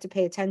that we have to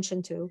pay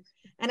attention to.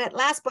 And at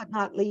last but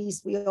not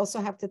least, we also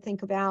have to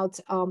think about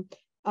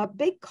a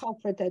big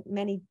culprit that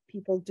many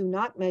people do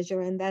not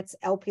measure, and that's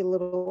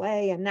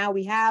Lp(a). And now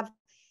we have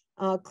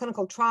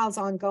clinical trials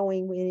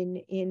ongoing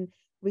in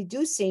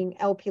reducing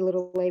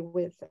Lp(a)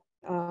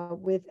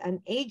 with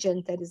an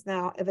agent that is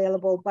now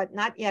available, but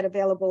not yet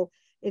available.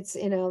 It's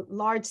in a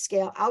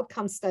large-scale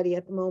outcome study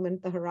at the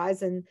moment, the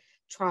Horizon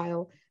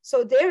trial.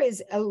 So there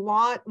is a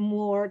lot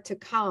more to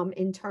come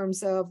in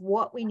terms of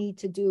what we need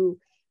to do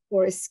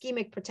for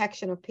ischemic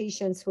protection of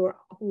patients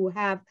who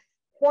have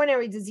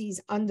coronary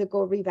disease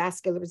undergo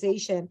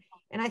revascularization.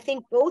 And I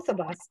think both of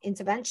us,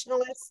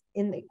 interventionalists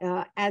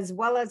as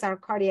well as our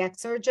cardiac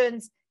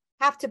surgeons,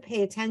 have to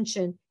pay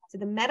attention to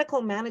the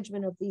medical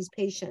management of these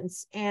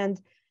patients. And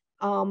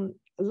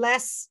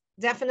less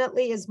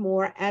definitely is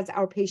more as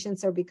our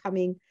patients are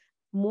becoming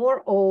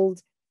more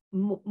old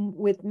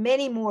with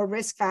many more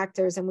risk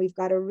factors. And we've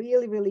got to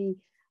really, really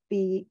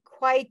be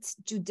quite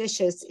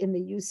judicious in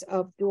the use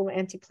of dual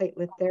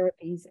antiplatelet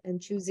therapies and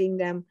choosing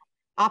them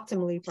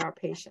optimally for our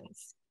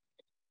patients.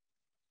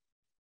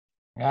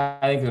 I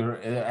think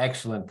they're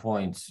excellent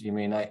points. I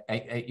mean,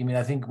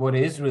 I think what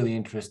is really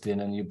interesting,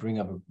 and you bring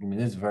up,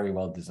 this is a very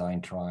well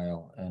designed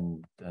trial,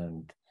 and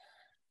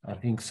I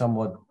think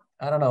somewhat,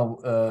 I don't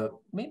know,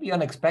 maybe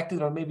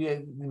unexpected, or maybe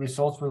the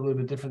results were a little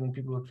bit different than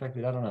people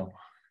expected. I don't know.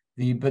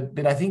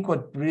 But I think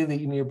what really,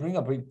 you bring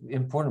up an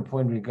important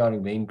point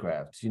regarding vein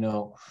grafts.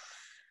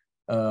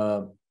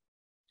 I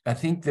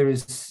think there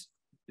is.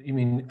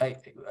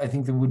 I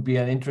think there would be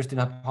an interesting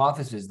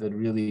hypothesis that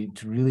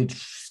to really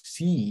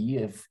see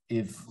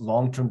if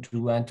long-term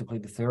dual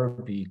antiplatelet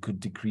therapy could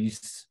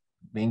decrease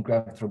vein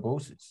graft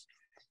thrombosis,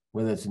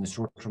 whether it's in the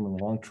short term or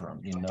the long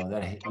term.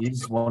 That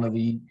is one of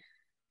the,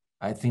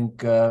 I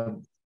think,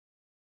 you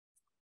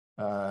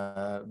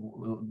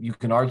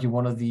can argue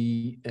one of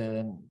the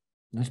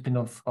linchpin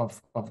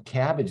of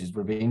cabbages,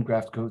 where vein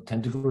grafts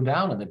tend to go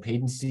down, and the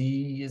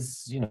patency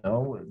is,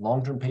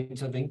 long-term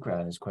patency of vein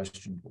graft is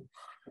questionable.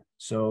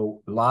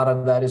 So a lot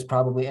of that is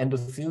probably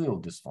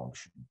endothelial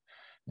dysfunction.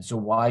 And so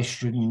why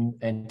shouldn't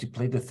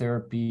antiplatelet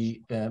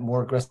therapy,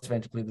 more aggressive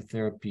antiplatelet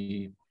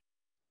therapy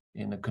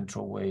in a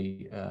controlled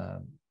way,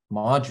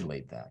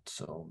 modulate that?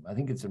 So I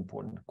think it's an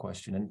important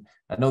question. And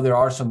I know there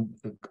are some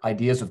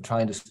ideas of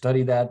trying to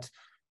study that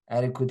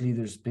adequately.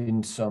 There's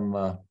been some,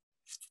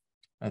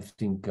 I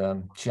think,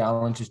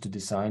 challenges to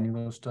designing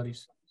those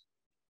studies.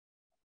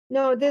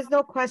 No, there's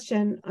no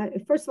question.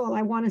 First of all,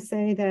 I want to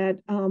say that,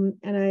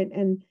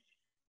 and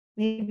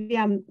maybe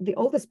I'm the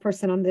oldest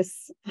person on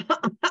this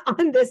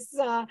on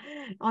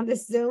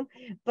this Zoom,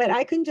 but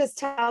I can just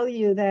tell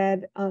you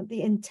that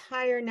the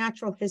entire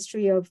natural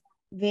history of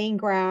vein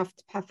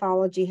graft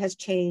pathology has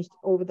changed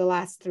over the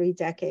last 3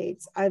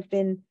 decades. I've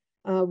been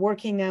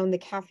working now in the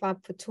cath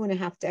lab for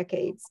 2.5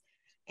 decades,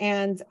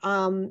 and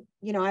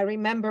I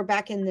remember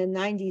back in the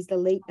 90s, the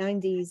late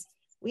 90s,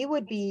 we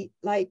would be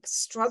like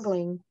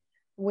struggling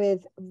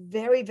with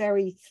very,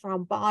 very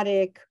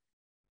thrombotic,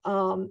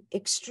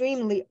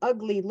 extremely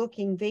ugly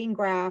looking vein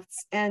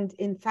grafts. And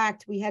in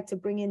fact, we had to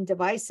bring in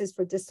devices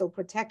for distal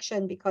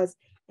protection, because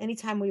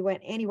anytime we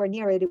went anywhere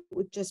near it, it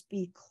would just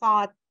be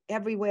clot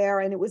everywhere.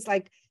 And it was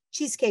like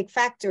Cheesecake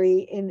Factory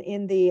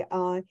in the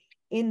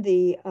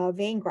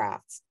vein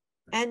grafts.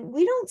 And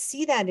we don't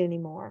see that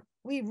anymore.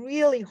 We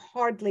really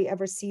hardly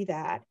ever see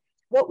that.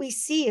 What we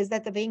see is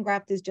that the vein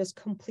graft is just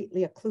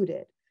completely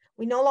occluded.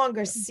 We no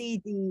longer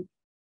see the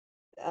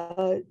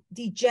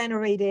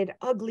degenerated,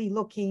 ugly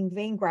looking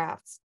vein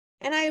grafts.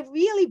 And I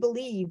really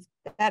believe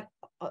that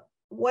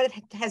what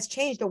has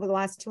changed over the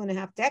last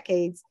 2.5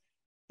 decades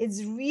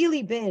is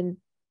really been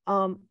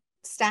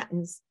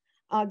statins.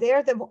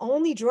 They're the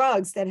only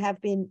drugs that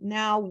have been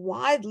now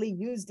widely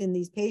used in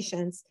these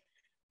patients.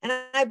 And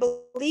I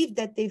believe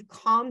that they've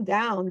calmed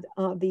down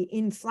the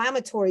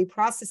inflammatory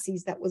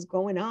processes that was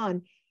going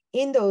on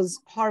in those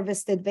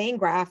harvested vein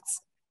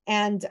grafts.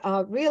 And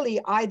really,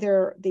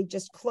 either they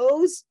just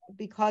close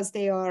because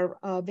they are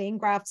vein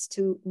grafts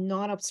to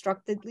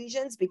non-obstructed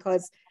lesions,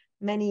 because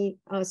many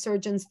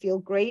surgeons feel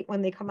great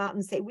when they come out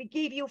and say, we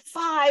gave you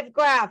 5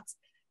 grafts.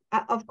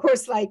 Of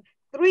course, like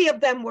 3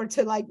 of them were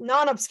to like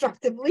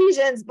non-obstructive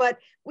lesions, but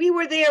we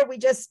were there, we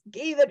just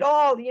gave it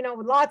all,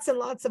 lots and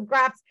lots of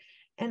grafts.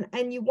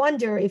 And you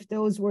wonder if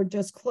those were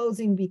just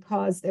closing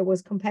because there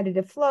was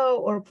competitive flow,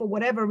 or for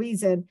whatever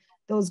reason,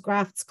 those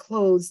grafts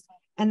closed.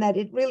 And that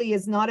it really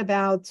is not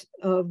about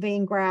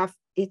vein graft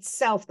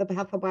itself, the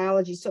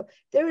pathobiology. So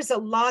there is a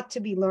lot to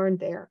be learned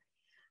there.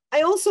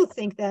 I also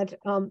think that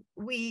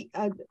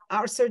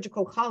our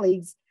surgical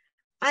colleagues,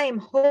 I am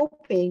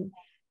hoping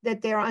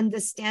that they're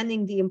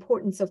understanding the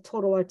importance of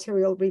total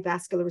arterial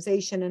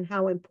revascularization and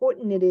how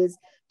important it is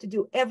to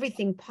do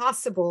everything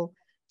possible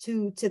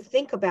to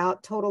think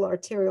about total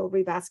arterial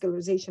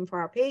revascularization for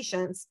our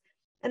patients.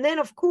 And then,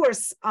 of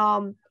course,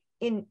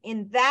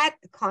 in that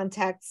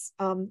context,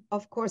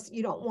 of course,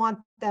 you don't want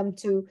them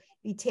to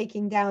be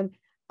taking down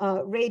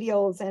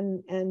radials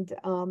and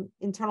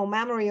internal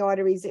mammary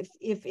arteries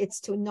if it's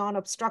to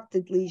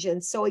non-obstructed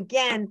lesions. So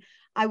again,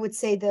 I would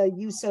say the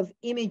use of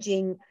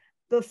imaging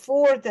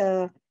before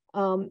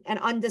and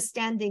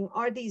understanding,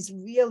 are these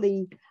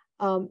really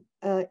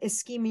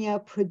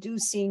ischemia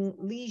producing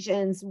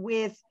lesions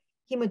with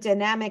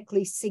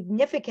hemodynamically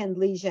significant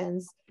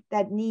lesions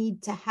that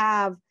need to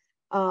have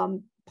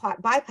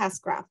bypass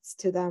grafts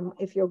to them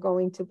if you're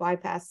going to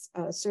bypass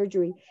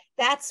surgery.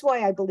 That's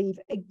why I believe,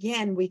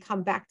 again, we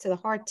come back to the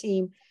heart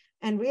team,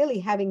 and really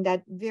having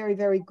that very,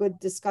 very good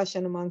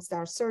discussion amongst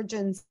our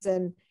surgeons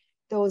and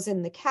those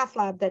in the cath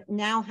lab that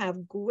now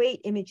have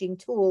great imaging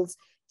tools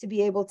to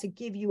be able to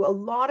give you a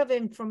lot of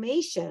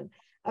information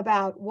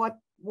about what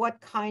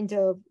kind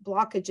of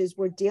blockages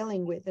we're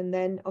dealing with. And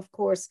then, of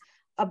course,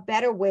 a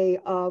better way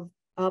of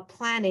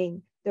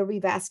planning the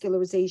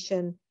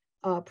revascularization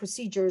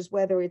procedures,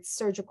 whether it's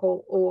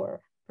surgical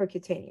or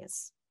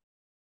percutaneous.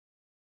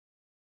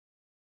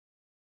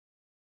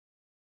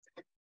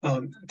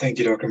 Thank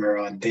you, Dr.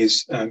 Mehran.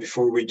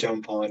 Before we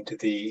jump on to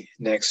the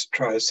next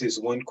trials, there's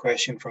one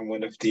question from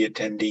one of the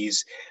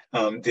attendees.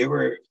 They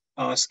were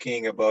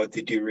asking about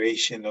the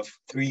duration of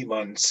 3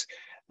 months.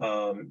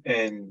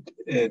 And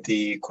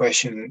the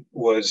question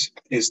was,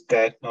 is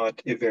that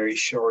not a very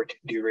short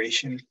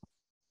duration?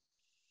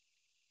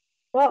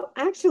 Well,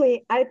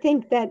 actually, I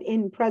think that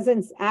in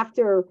presence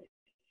after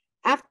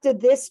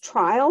this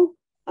trial,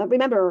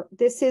 remember,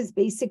 this is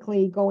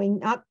basically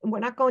we're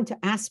not going to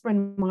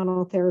aspirin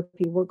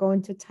monotherapy, we're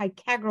going to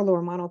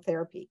ticagrelor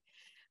monotherapy,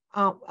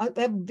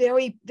 a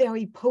very,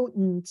 very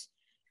potent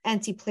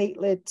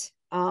antiplatelet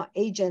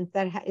agent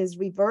that is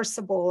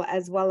reversible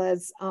as well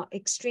as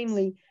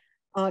extremely,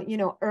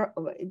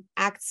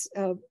 acts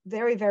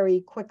very, very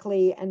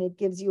quickly, and it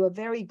gives you a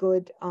very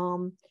good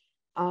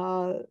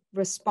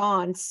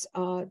response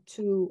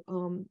to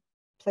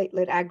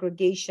platelet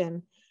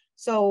aggregation.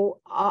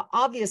 So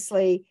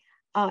obviously,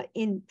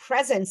 in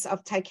presence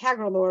of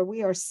ticagrelor,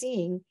 we are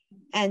seeing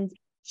and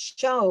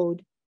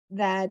showed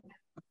that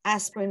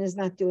aspirin is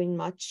not doing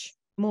much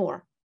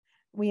more.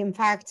 We, in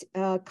fact,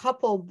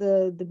 coupled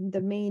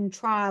the main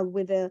trial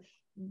with a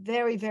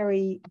very,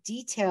 very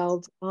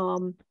detailed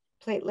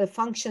platelet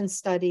function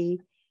study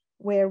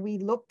where we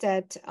looked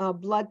at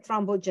blood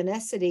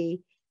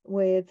thrombogenicity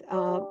with,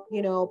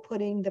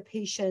 putting the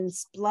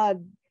patient's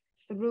blood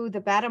through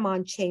the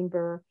Badamon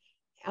chamber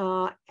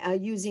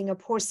using a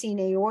porcine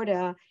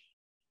aorta,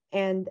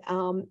 and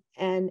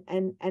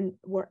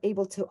we're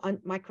able to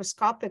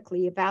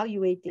microscopically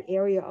evaluate the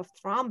area of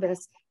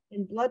thrombus,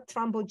 and blood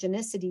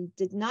thrombogenicity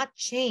did not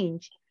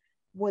change,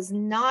 was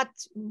not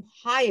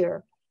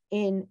higher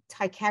in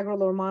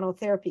ticagrelor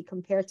monotherapy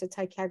compared to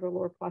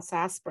ticagrelor plus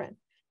aspirin.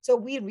 So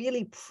we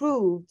really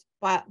proved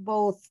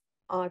both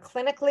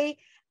clinically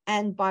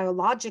and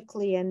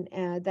biologically and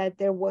that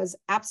there was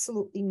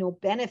absolutely no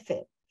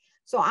benefit.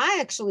 So I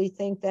actually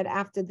think that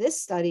after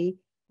this study,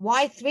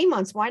 why 3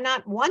 months? Why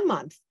not 1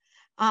 month?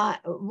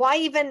 Why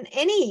even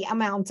any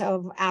amount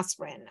of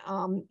aspirin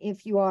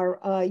if you are,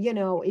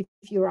 if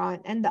you're on?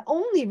 And the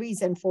only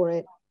reason for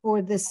it,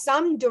 for the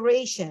some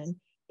duration,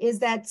 is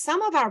that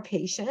some of our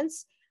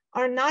patients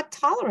are not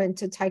tolerant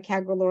to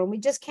ticagrelor, and we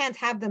just can't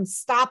have them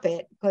stop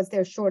it because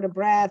they're short of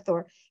breath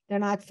or they're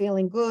not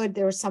feeling good.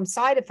 There are some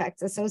side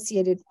effects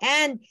associated,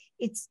 and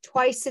it's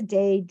twice a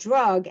day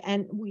drug,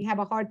 and we have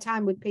a hard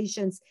time with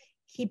patients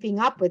keeping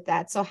up with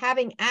that. So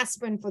having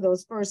aspirin for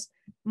those first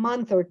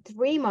month or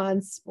 3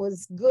 months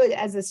was good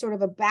as a sort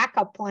of a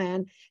backup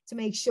plan to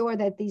make sure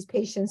that these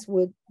patients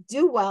would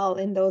do well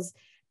in those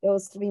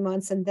 3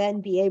 months and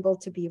then be able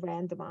to be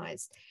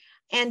randomized.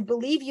 And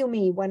believe you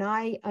me, when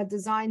I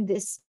designed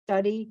this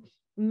study,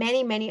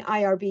 many, many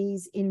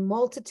IRBs in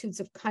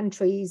multitudes of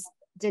countries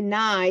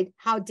denied,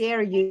 how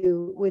dare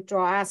you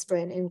withdraw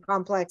aspirin in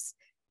complex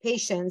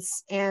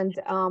patients. And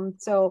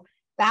so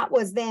that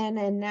was then,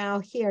 and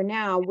now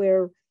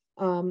we're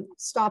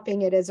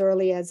stopping it as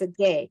early as a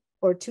day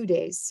or 2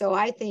 days. So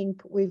I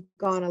think we've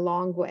gone a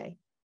long way.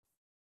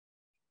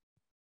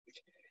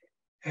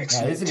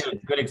 Excellent. Yeah, this is a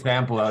good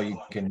example how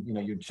you can,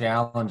 you're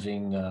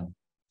challenging,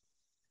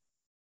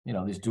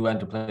 this dual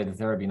antiplatelet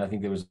therapy. And I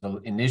think there was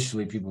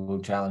initially people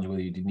who challenged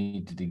whether you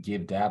needed to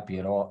give DAPI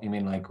at all.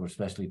 Or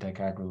especially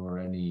ticagrelor or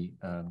any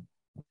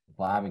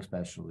Plavix,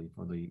 especially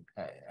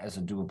as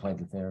a dual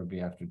platelet therapy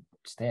after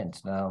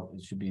stents. Now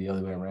it should be the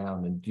other way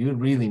around. And do you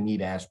really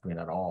need aspirin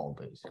at all?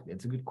 Basically,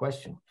 it's a good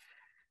question.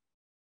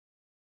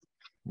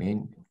 I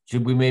mean,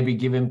 should we maybe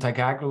give him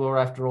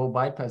ticagrelor after all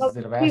bypass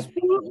instead of aspirin?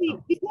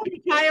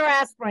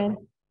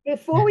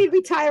 Before we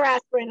retire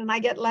aspirin, and I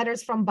get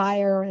letters from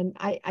Bayer, and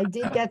I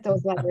did get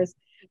those letters.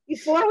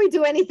 Before we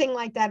do anything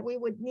like that, we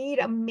would need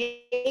a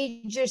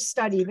major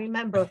study.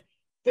 Remember,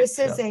 this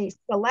is a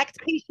select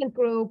patient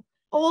group.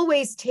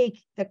 Always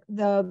take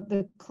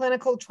the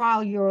clinical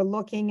trial you're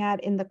looking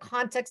at in the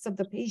context of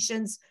the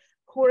patients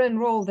who are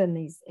enrolled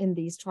in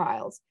these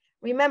trials.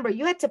 Remember,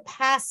 you had to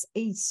pass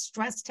a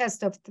stress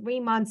test of 3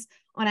 months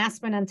on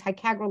aspirin and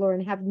ticagrelor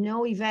and have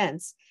no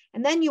events.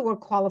 And then you were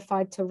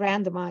qualified to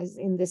randomize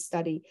in this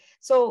study.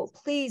 So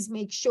please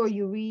make sure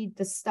you read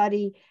the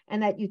study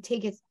and that you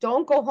take it.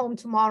 Don't go home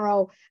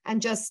tomorrow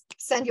and just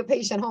send your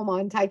patient home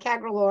on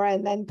ticagrelor,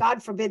 and then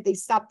God forbid they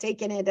stop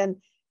taking it and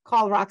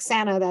call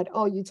Roxana that,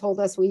 oh, you told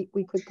us we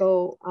could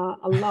go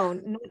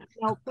alone.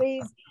 No,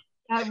 please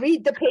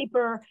read the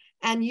paper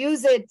and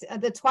use it.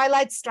 The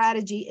TWILIGHT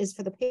strategy is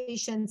for the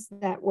patients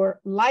that were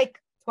like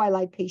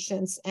TWILIGHT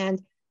patients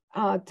and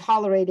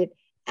tolerated.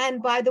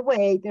 And by the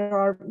way, there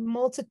are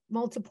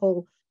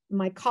multiple,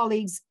 my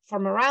colleagues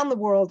from around the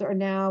world are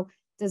now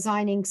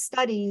designing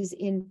studies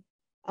in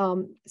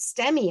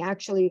STEMI.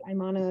 Actually,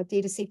 I'm on a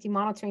data safety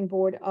monitoring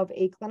board of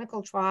a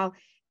clinical trial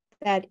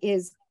that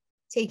is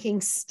taking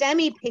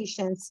STEMI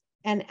patients,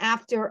 and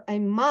after a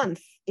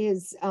month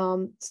is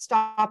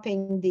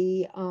stopping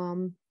the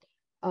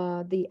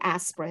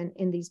aspirin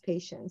in these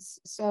patients.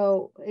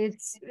 So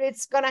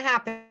it's going to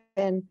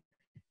happen,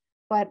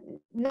 but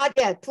not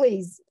yet,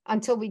 please,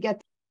 until we get.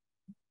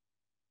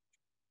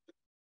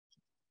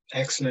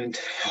 Excellent.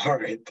 All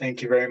right.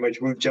 Thank you very much.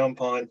 We'll jump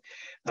on.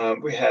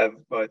 We have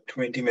about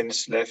 20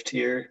 minutes left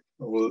here.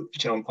 We'll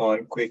jump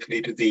on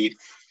quickly to the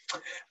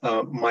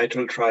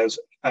mitral trials.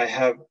 I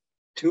have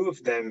two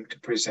of them to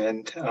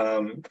present.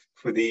 In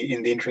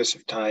the interest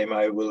of time,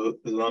 I will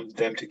lump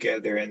them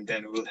together and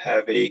then we'll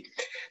have a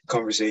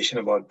conversation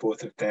about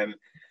both of them.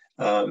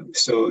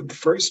 So the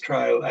first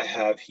trial I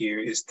have here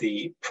is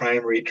the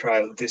primary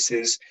trial. This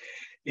is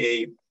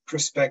a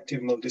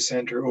prospective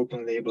multicenter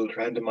open-label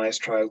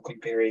randomized trial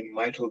comparing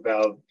mitral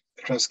valve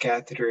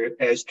transcatheter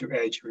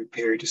edge-to-edge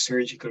repair to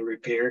surgical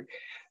repair.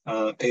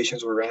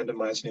 Patients were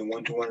randomized in a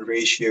 1-to-1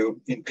 ratio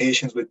in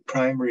patients with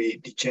primary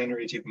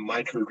degenerative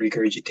mitral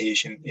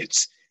regurgitation.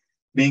 It's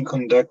being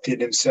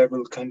conducted in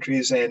several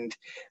countries, and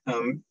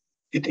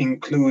it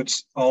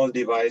includes all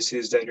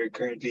devices that are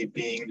currently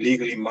being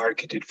legally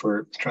marketed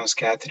for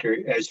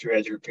transcatheter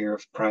edge-to-edge repair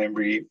of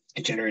primary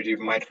degenerative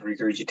mitral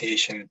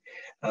regurgitation.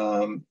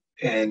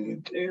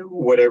 And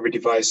whatever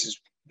device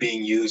is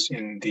being used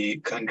in the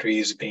country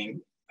is being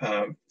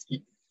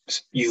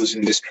used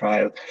in this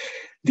trial.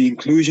 The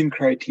inclusion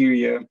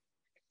criteria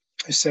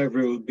are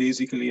several,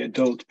 basically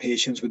adult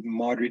patients with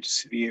moderate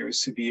to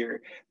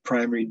severe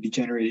primary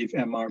degenerative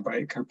MR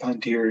by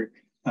Carpentier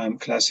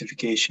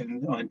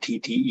classification on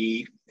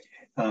TTE,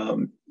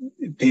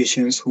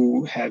 patients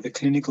who have a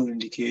clinical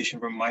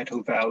indication for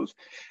mitral valve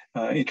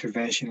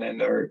intervention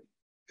and are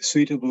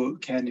suitable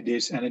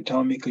candidates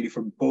anatomically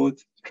for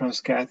both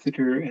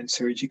transcatheter and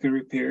surgical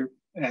repair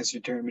as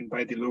determined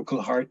by the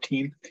local heart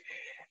team,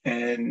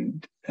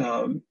 and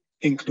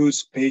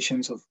includes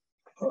patients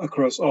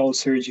across all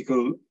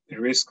surgical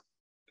risks,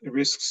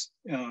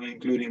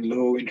 including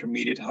low,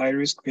 intermediate, high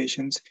risk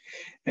patients.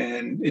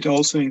 And it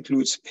also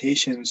includes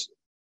patients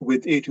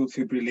with atrial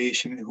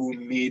fibrillation who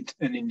meet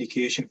an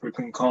indication for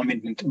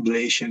concomitant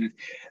ablation,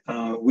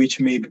 which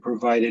may be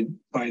provided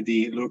by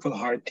the local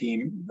heart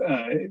team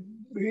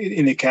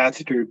in a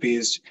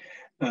catheter-based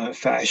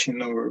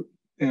fashion or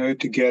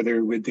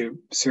together with the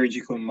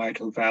surgical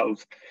mitral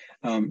valve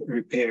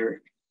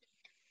repair,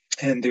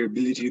 and their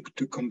ability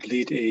to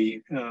complete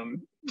a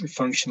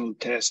functional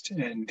test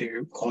and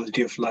their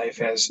quality of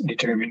life as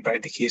determined by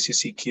the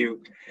KCCQ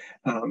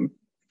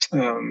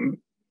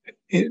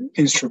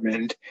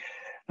instrument.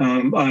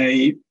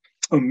 I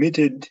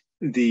omitted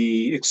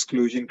the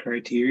exclusion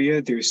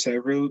criteria. There are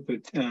several,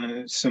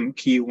 but some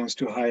key ones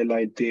to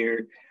highlight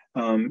there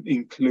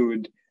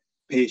include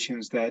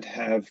patients that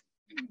have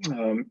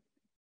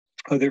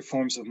other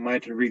forms of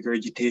mitral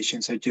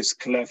regurgitation, such as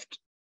cleft,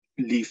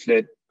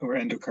 leaflet, or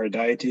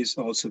endocarditis,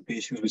 also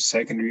patients with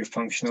secondary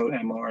functional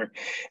MR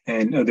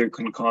and other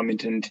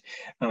concomitant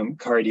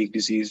cardiac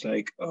disease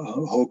like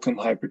Holcomb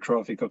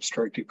hypertrophic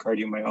obstructive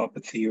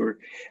cardiomyopathy, or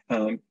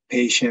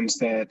patients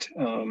that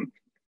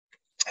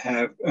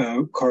have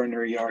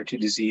coronary artery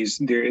disease.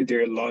 There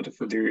are a lot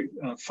of other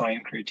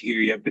fine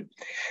criteria, but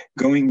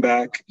going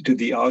back to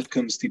the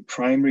outcomes, the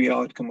primary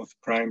outcome of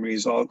primary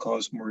is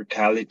all-cause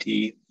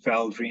mortality,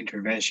 valve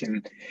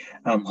reintervention,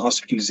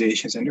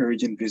 hospitalizations and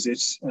urgent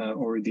visits,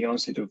 or the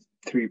onset of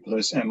 3+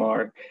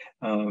 MR.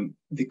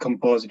 The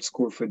composite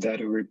score for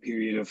that over a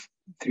period of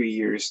 3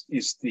 years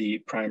is the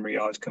primary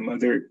outcome.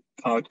 Other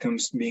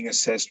outcomes being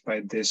assessed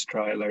by this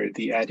trial are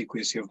the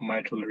adequacy of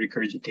mitral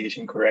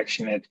regurgitation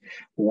correction at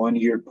 1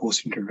 year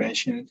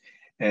post-intervention,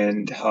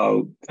 and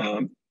how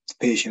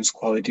patients'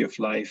 quality of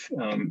life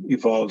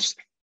evolves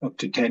up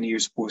to 10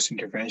 years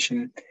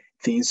post-intervention,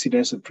 the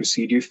incidence of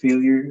procedure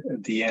failure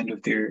at the end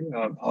of their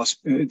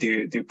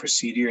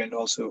procedure, and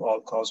also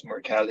all-cause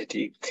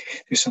mortality.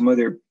 There's some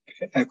other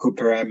echo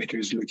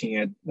parameters looking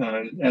at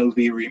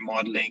LV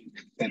remodeling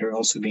that are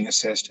also being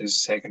assessed as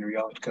secondary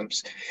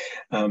outcomes.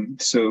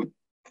 So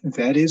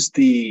that is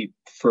the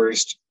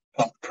first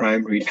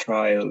primary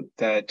trial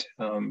that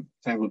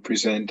I will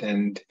present,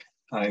 and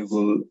I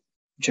will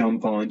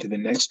jump on to the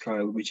next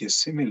trial, which is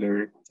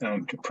similar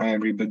to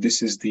primary, but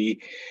this is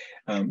the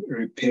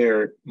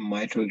repair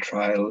mitral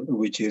trial,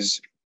 which is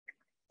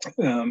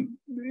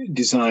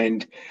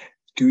designed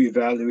to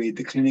evaluate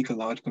the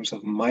clinical outcomes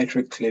of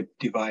MitraClip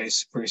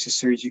device versus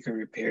surgical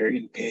repair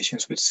in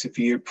patients with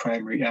severe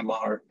primary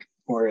MR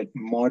or at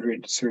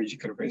moderate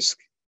surgical risk,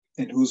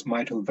 and whose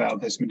mitral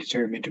valve has been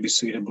determined to be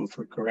suitable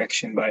for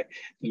correction by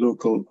the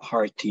local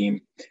heart team.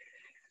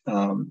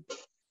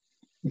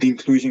 The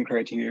inclusion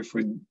criteria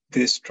for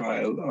this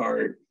trial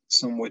are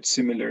somewhat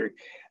similar.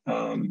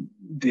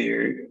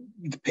 The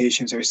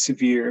patients are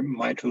severe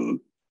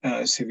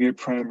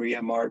primary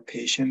MR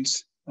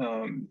patients,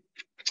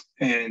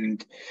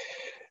 and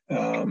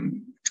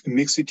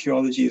Mixed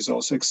etiology is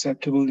also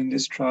acceptable in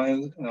this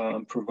trial,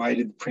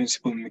 provided the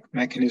principal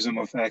mechanism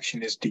of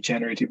action is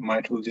degenerative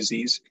mitral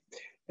disease.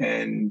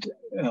 And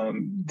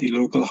the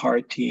local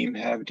heart team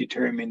have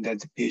determined that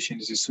the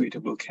patient is a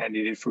suitable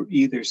candidate for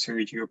either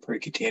surgery or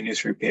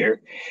percutaneous repair.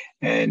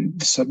 And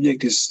the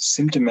subject is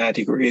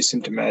symptomatic or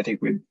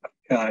asymptomatic with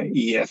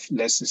EF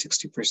less than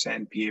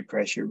 60%, PA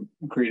pressure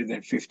greater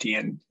than 50,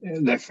 and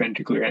left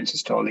ventricular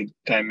end-systolic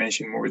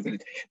diameter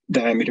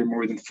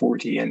more than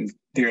 40, and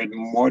they're at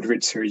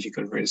moderate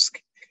surgical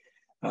risk.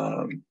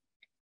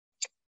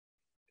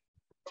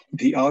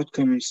 The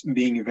outcomes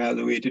being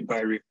evaluated by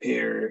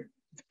repair,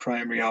 the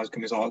primary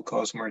outcome is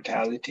all-cause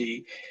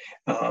mortality,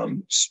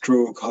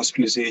 stroke,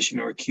 hospitalization,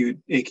 or acute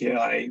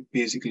AKI,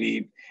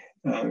 basically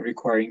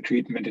requiring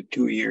treatment at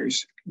 2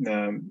 years,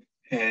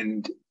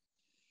 and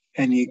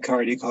any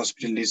cardiac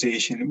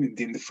hospitalization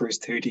within the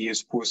first 30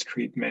 years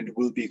post-treatment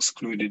will be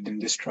excluded in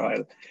this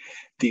trial.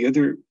 The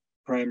other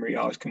primary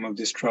outcome of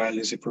this trial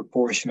is a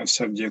proportion of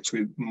subjects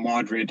with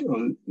moderate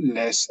or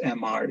less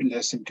MR,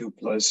 less than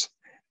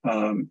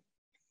 2+,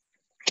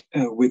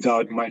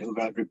 without mitral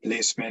valve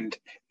replacement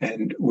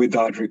and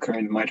without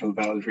recurrent mitral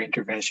valve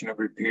reintervention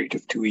over a period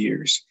of 2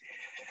 years.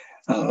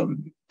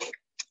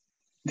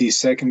 The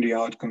secondary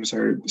outcomes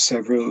are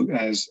several,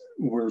 as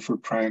were for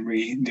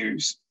primary.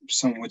 There's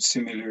somewhat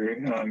similar.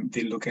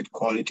 They look at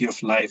quality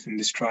of life in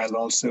this trial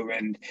also,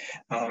 and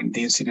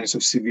the incidence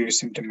of severe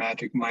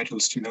symptomatic mitral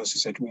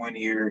stenosis at 1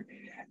 year,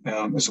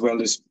 as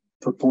well as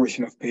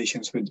proportion of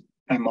patients with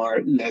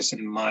MR less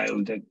than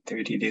mild at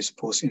 30 days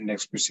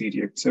post-index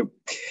procedure. So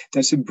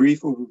that's a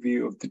brief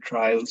overview of the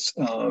trials.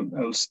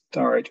 I'll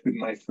start with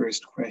my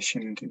first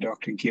question to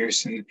Dr.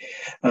 Geirsson.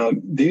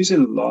 There's a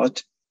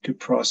lot to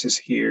process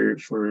here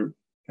for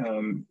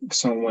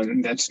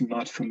someone that's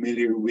not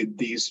familiar with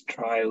these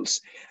trials.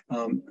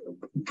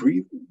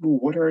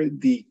 What are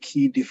the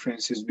key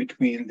differences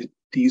between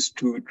these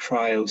two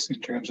trials in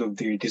terms of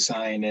their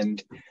design,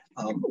 and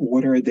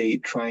what are they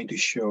trying to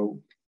show?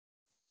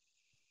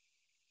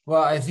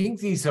 Well, I think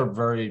these are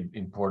very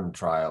important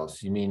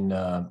trials. You mean,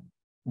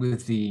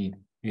 with the,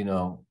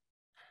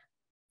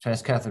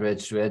 transcatheter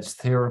edge-to-edge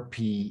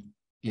therapy,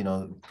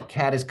 the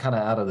cat is kind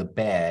of out of the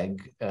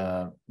bag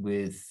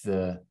with,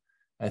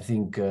 I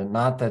think,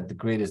 not that the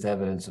greatest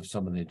evidence of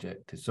some of the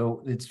objectives.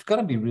 So it's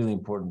going to be really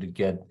important to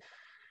get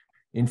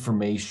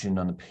information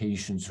on the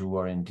patients who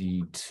are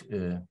indeed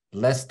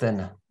less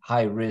than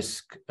high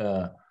risk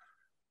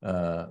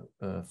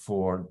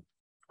for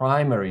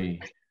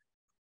primary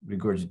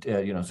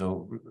regurgitation,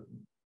 so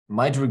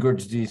mitral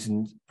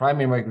regurgitation,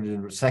 primary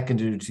regurgitation,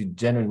 secondary to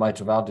degenerative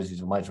mitral valve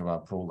disease or mitral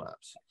valve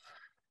prolapse.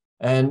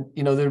 And,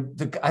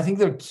 I think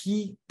there are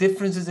key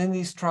differences in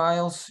these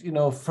trials.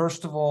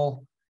 First of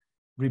all,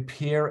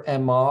 repair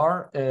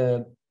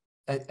MR.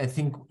 I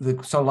think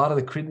so a lot of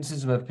the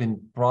criticism have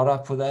been brought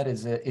up for that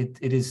is that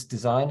it is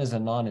designed as a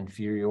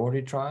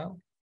non-inferiority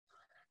trial.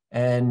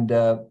 And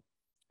I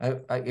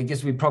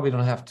guess we probably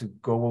don't have to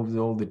go over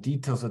all the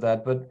details of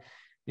that, but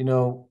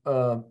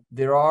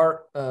there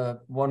are,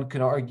 one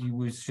can argue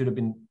we should have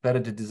been better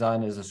to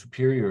design as a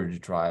superiority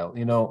trial,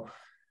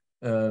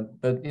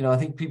 but, I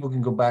think people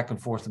can go back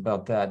and forth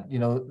about that. I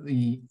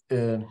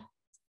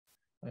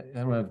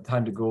don't have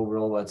time to go over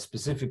all that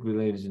specific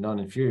related to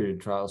non-inferiority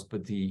trials,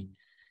 but the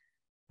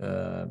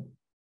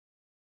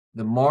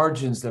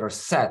margins that are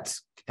set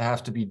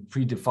have to be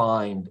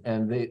predefined,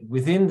 and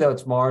within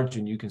that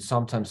margin, you can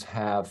sometimes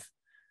have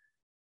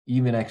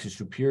even actually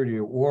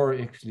superior or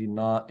actually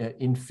not,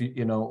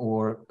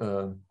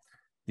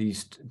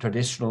 these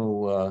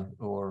traditional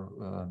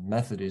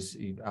methods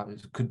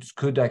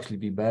could actually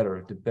be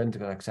better,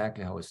 depending on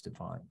exactly how it's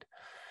defined.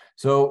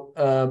 So,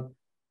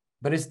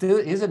 but it still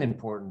is an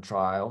important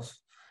trial.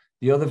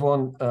 The other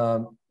one,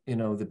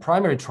 the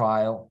primary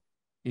trial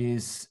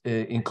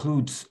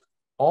includes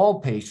all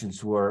patients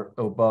who are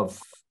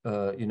above,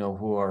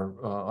 who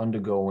are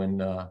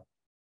undergoing,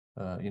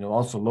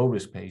 also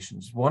low-risk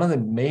patients. One of the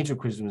major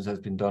criticisms that's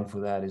been done for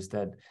that is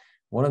that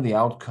one of the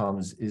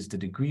outcomes is the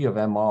degree of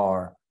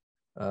MR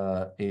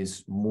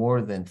is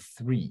more than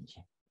 3.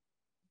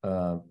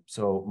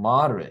 So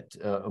moderate,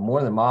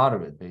 more than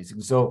moderate,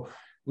 basically. So,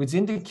 which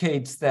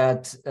indicates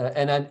that,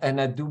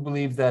 and I do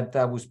believe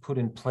that was put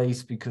in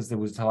place because there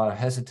was a lot of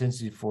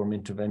hesitancy for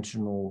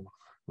interventional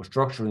or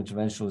structural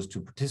interventionalists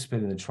to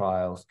participate in the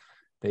trials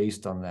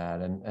based on that.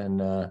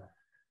 And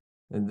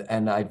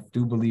I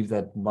do believe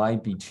that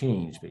might be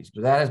changed,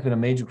 basically. But that has been a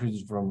major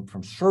criticism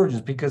from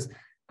surgeons, because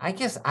I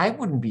guess I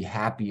wouldn't be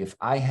happy if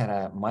I had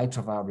a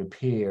mitral valve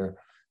repair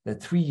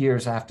that 3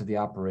 years after the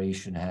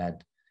operation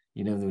had,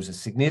 there was a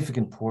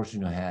significant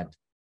portion who had,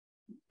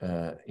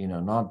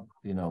 not,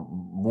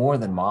 more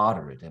than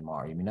moderate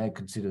MR. I mean, I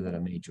consider that a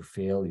major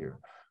failure.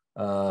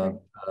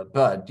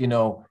 But,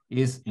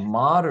 is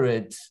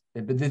moderate,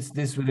 but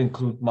this would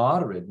include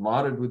moderate.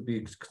 Moderate would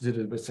be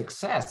considered a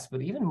success,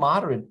 but even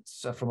moderate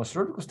from a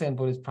surgical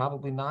standpoint is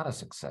probably not a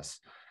success.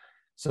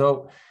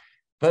 So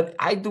But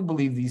I do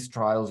believe these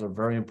trials are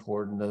very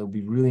important. It'll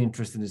be really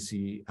interesting to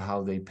see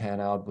how they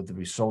pan out, what the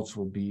results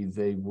will be.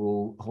 They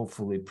will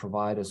hopefully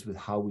provide us with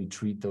how we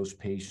treat those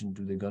patients.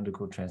 Do they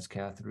undergo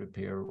transcatheter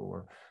repair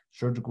or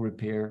surgical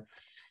repair?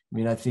 I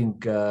mean, I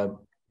think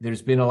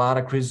there's been a lot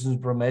of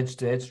criticism from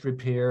edge-to-edge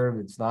repair.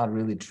 It's not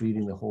really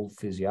treating the whole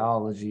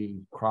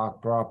physiology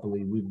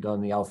properly. We've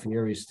done the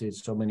Alfieri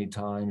stitch so many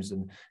times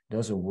and it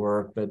doesn't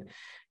work. But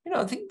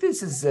I think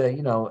this is,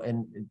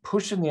 and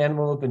pushing the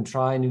envelope and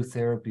trying new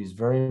therapy is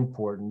very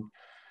important.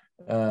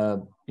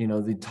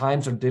 The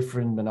times are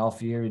different when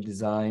Alfieri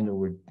designed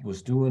or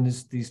was doing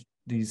his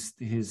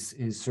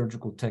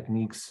surgical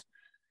techniques.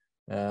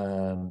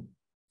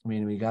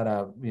 We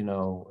gotta,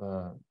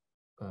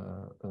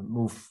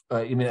 move. As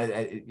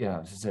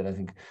I said, I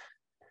think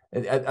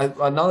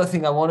another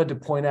thing I wanted to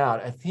point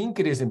out, I think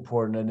it is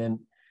important,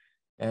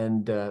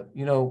 and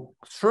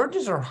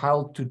surgeons are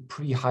held to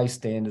pretty high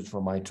standards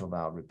for mitral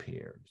valve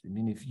repairs. I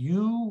mean, if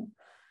you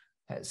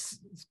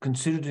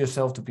consider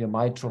yourself to be a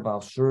mitral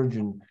valve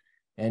surgeon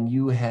and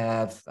you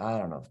have, I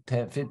don't know,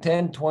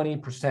 10,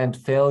 20%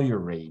 failure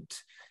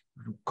rate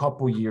a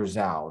couple years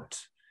out,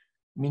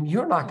 I mean,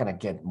 you're not going to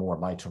get more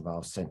mitral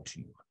valves sent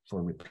to you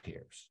for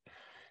repairs.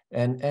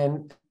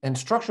 And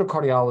structural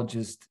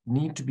cardiologists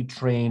need to be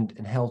trained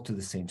and held to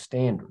the same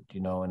standard,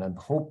 and I'm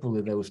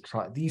hopefully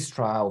these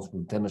trials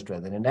will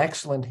demonstrate that in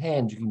excellent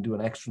hands, you can do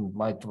an excellent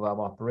mitral valve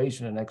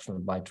operation and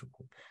excellent mitral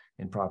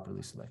in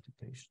properly selected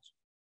patients.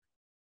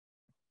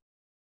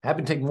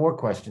 Happy to take more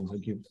questions. I'll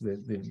give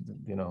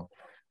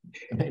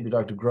maybe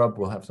Dr. Grubb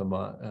will have some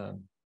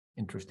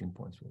interesting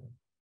points with it.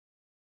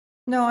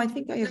 No, I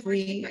think I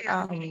agree.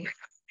 I'm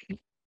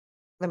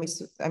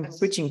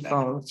switching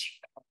phones.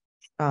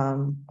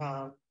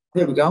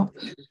 There we go.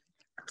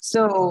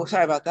 So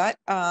sorry about that.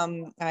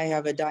 I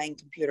have a dying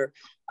computer.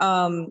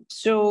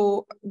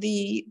 So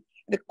the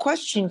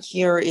question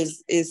here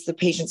is the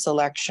patient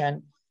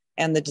selection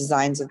and the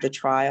designs of the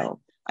trial.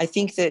 I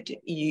think that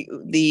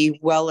the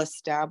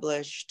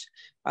well-established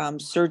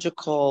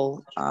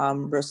surgical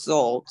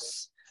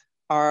results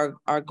are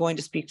going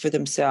to speak for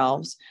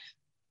themselves.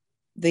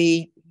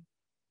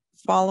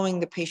 Following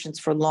the patients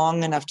for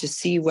long enough to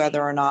see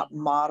whether or not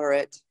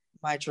moderate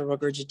mitral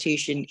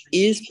regurgitation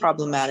is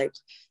problematic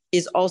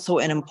is also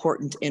an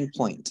important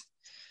endpoint,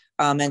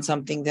 and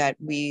something that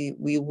we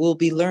will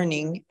be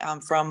learning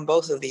from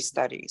both of these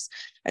studies.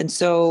 And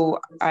so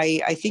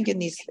I think in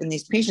these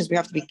patients, we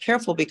have to be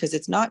careful because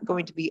it's not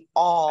going to be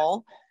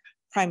all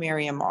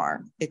primary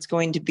MR. It's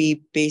going to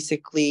be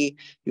basically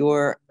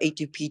your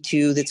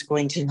A2P2 that's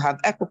going to have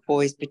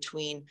equipoise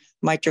between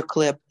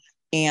MitraClip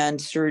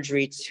and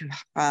surgery to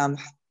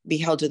be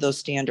held to those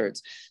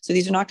standards. So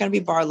these are not going to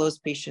be Barlow's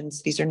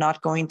patients. These are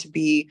not going to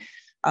be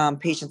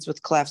patients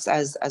with clefts,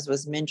 as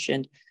was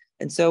mentioned.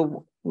 And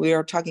so we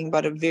are talking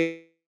about a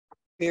very,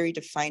 very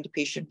defined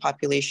patient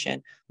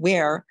population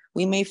where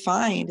we may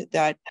find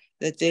that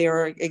they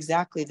are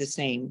exactly the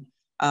same.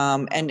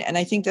 And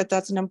I think that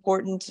that's an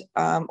important,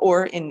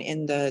 or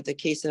in the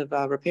case of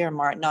repair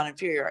MR,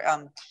 non-inferior,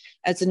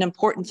 it's an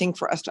important thing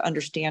for us to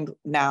understand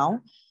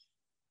now,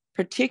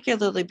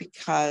 particularly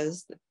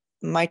because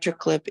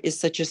MitraClip is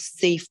such a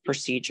safe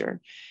procedure.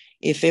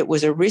 If it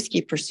was a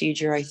risky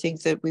procedure, I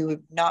think that we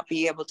would not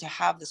be able to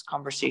have this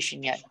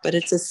conversation yet, but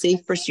it's a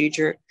safe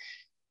procedure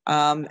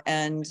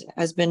and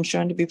has been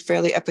shown to be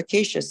fairly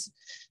efficacious.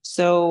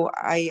 So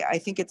I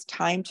think it's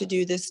time to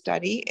do this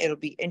study. It'll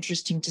be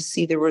interesting to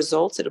see the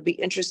results. It'll be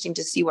interesting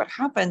to see what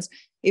happens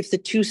if the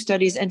two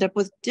studies end up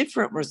with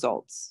different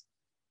results.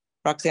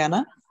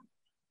 Roxana?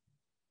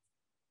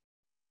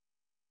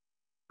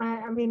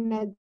 I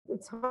mean,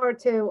 it's hard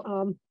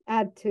to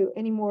add to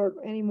any more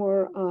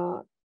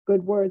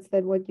good words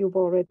than what you've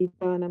already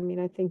done. I mean,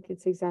 I think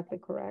it's exactly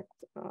correct.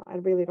 I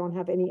really don't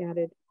have any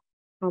added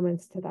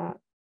comments to that.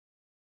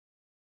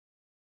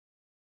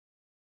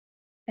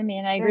 I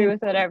mean, I agree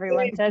with what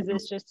everyone says.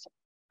 It's just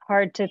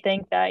hard to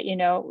think that,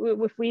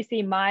 if we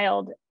see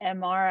mild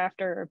MR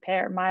after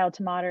repair, mild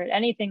to moderate,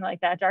 anything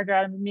like that, Dr.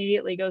 Adams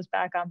immediately goes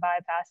back on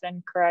bypass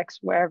and corrects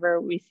wherever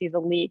we see the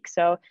leak.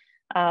 So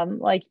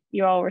like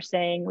you all were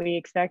saying, we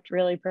expect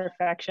really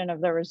perfection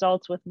of the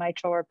results with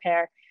mitral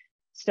repair.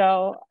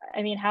 So,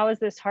 I mean, how is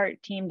this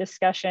heart team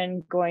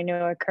discussion going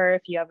to occur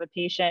if you have a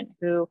patient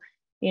who,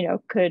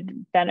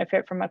 could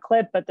benefit from a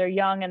clip, but they're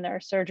young and they're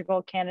a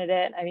surgical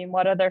candidate? I mean,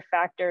 what other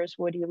factors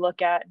would you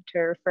look at to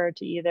refer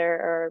to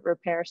either a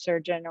repair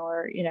surgeon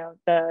or,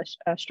 the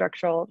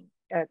structural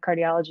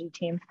cardiology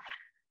team?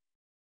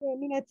 I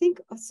mean, I think,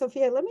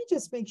 Sophia, let me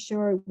just make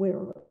sure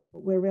we're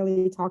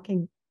really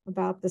talking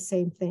about the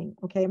same thing.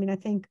 Okay. I mean, I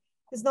think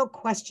there's no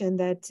question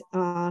that,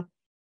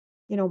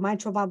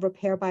 mitral valve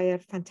repair by a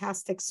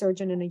fantastic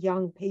surgeon in a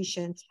young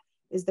patient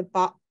is the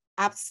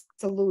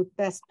absolute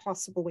best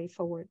possible way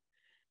forward.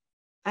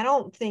 I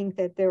don't think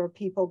that there are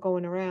people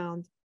going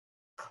around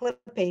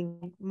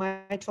clipping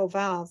mitral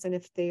valves. And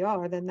if they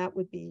are, then that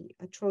would be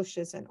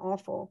atrocious and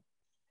awful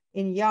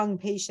in young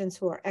patients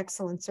who are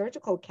excellent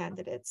surgical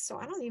candidates. So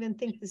I don't even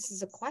think this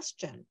is a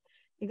question,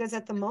 because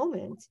at the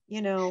moment,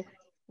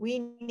 we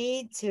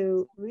need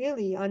to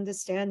really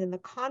understand in the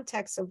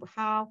context of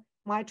how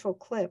mitral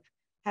clip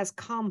has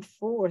come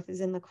forth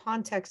is in the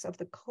context of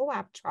the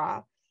COAP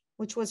trial,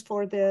 which was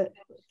for the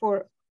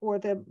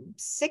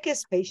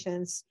sickest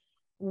patients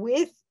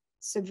with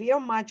severe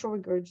mitral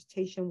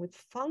regurgitation with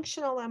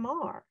functional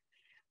MR,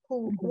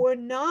 who were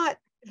not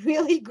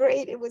really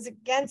great. It was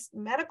against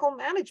medical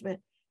management.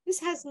 This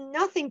has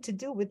nothing to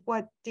do with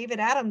what David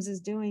Adams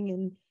is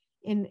doing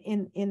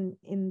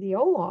in the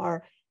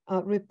OR,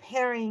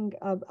 repairing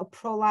a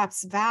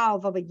prolapse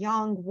valve of a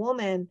young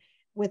woman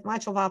with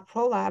mitral valve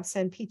prolapse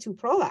and P2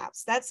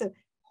 prolapse. That's a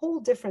whole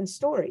different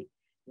story.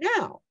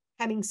 Now,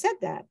 having said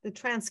that, the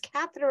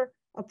transcatheter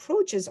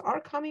approaches are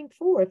coming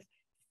forth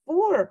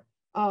for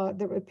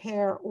the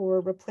repair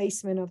or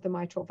replacement of the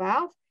mitral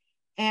valve.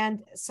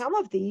 And some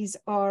of these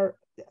are,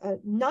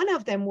 none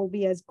of them will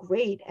be as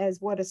great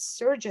as what a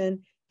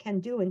surgeon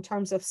can do in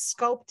terms of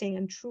sculpting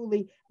and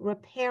truly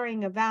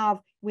repairing a valve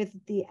with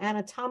the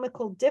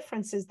anatomical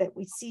differences that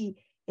we see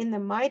in the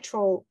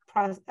mitral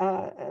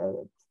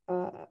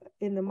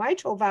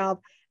valve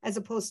as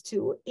opposed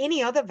to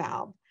any other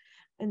valve,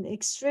 and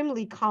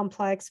extremely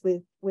complex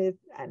with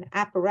an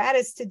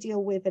apparatus to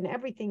deal with and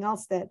everything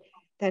else that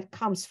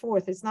comes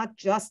forth. It's not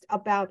just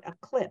about a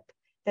clip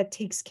that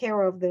takes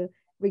care of the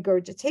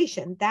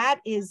regurgitation. That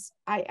is,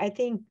 I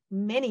think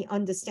many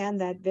understand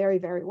that very,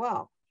 very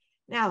well.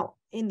 Now,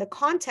 in the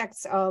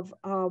context of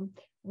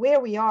where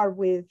we are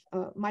with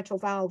mitral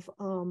valve,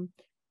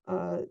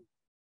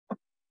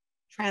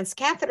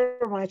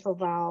 transcatheter mitral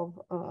valve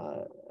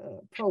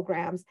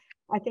programs,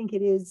 I think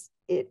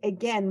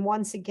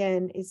once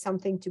again, is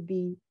something to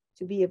be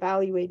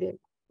evaluated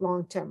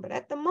long term. But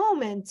at the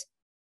moment,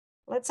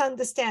 let's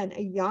understand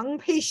a young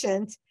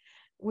patient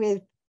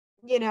with,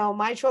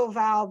 mitral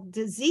valve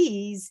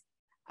disease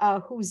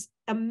who's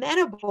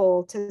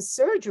amenable to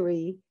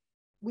surgery.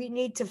 We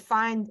need to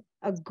find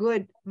a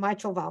good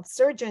mitral valve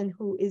surgeon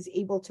who is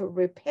able to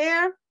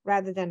repair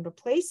rather than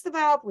replace the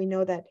valve. We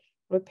know that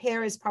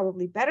repair is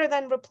probably better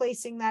than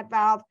replacing that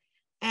valve.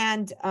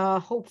 And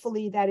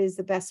hopefully that is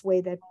the best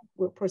way that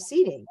we're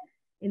proceeding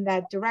in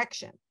that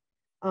direction.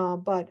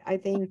 But I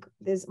think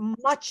there's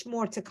much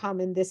more to come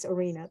in this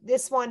arena.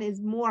 This one is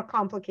more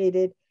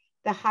complicated.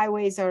 The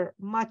highways are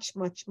much,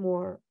 much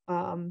more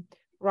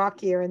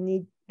rockier and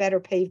need better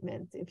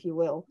pavement, if you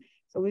will.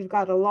 So we've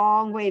got a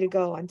long way to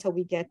go until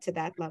we get to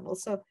that level.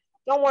 So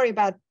don't worry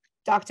about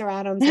Dr.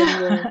 Adams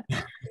and your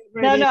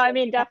No, I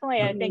mean,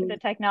 definitely, I think the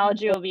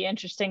technology will be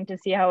interesting to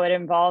see how it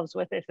involves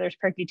with if there's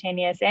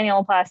percutaneous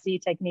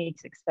annuloplasty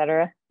techniques, et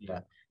cetera. Yeah.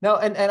 No,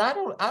 and I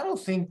don't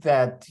think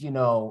that,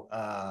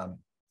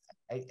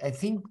 I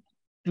think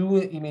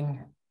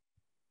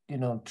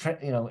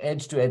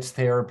edge-to-edge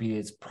therapy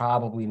is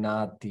probably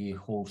not the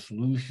whole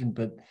solution,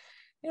 but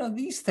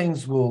these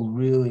things will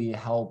really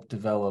help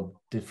develop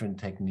different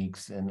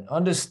techniques and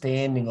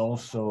understanding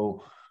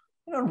also,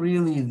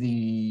 really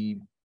the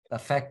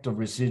effect of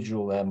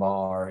residual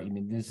MR. I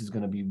mean, this is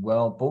going to be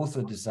both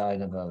a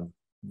design of a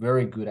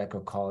very good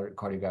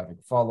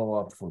echocardiographic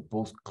follow-up for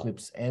both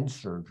clips and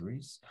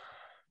surgeries.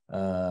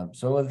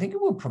 So I think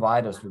it will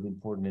provide us with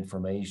important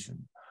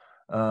information.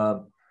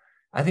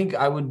 I think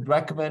I would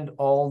recommend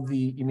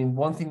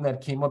one thing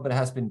that came up, it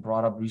has been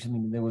brought up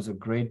recently, there was a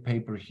great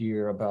paper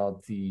here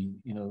about the,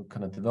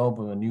 kind of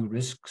developing a new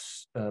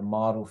risks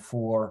model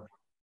for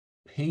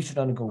patient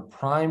undergo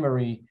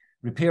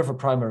repair for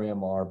primary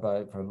MR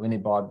for Winnie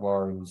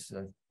Bodwar, who's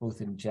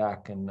both in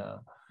JACC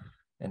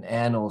and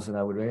Annals, and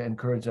I would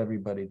encourage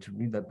everybody to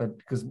read that. But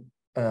because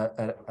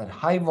at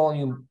high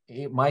volume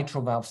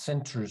mitral valve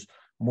centers,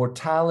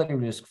 mortality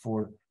risk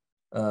for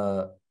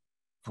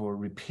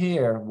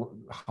repair,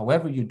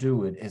 however you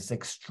do it, is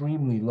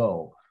extremely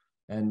low.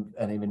 And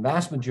even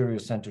vast majority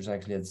of centers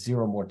actually had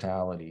zero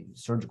mortality,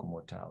 surgical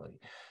mortality.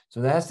 So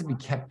that has to be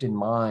kept in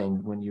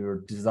mind when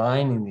you're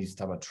designing these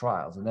type of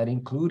trials. And that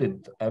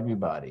included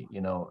everybody,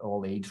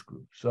 all age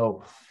groups.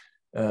 So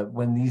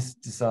when these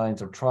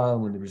designs are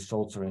trialed, when the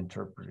results are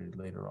interpreted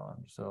later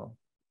on. So,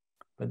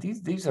 but this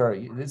is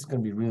going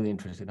to be really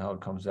interesting how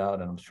it comes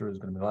out. And I'm sure there's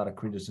going to be a lot of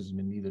criticism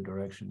in either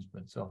directions,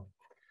 but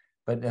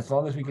as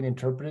long as we can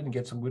interpret it and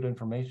get some good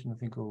information, I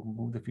think we'll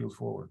move the field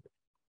forward.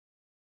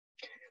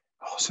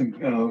 Awesome.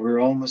 We're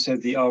almost at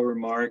the hour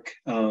mark.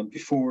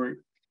 Before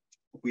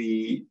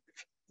we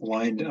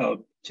wind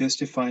up,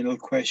 just a final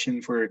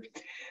question for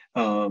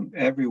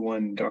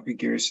everyone, Dr.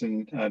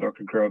 Geirsson,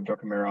 Dr. Grubb,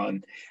 Dr.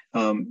 Mehran,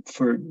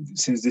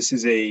 since this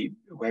is a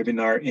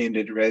webinar aimed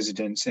at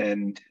residents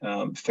and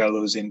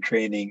fellows in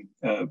training,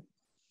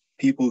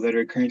 people that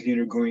are currently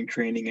undergoing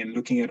training and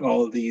looking at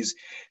all of these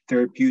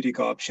therapeutic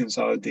options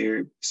out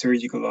there,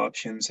 surgical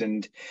options,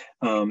 and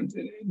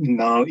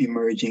now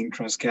emerging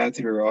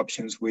transcatheter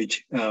options,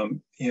 which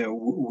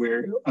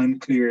we're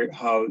unclear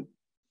how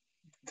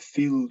the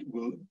field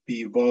will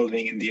be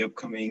evolving in the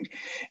upcoming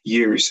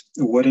years.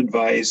 What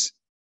advice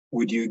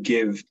would you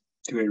give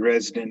to a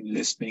resident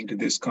listening to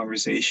this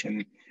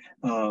conversation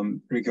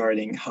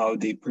regarding how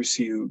they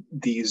pursue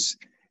these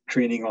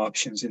training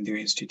options in their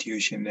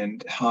institution,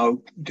 and how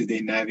do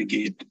they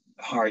navigate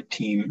heart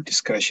team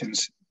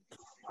discussions.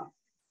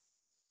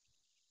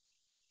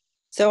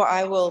 So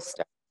I will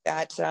start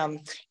that.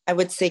 I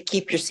would say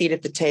keep your seat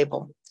at the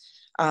table.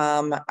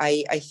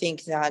 I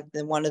think that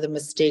one of the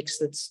mistakes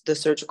that the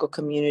surgical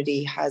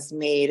community has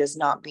made is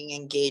not being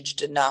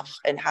engaged enough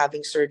and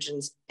having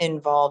surgeons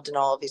involved in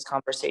all of these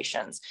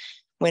conversations.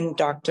 When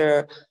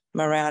Dr.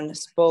 Mehran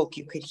spoke,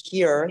 you could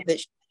hear that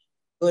she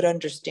had a good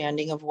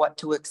understanding of what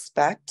to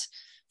expect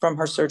from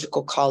her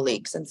surgical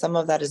colleagues. And some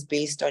of that is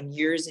based on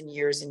years and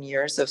years and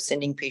years of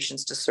sending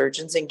patients to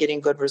surgeons and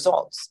getting good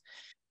results.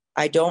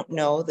 I don't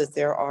know that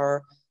there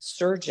are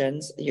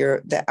surgeons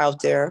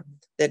out there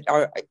that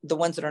are the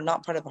ones that are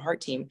not part of a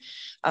heart team.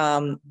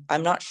 I'm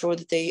not sure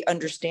that they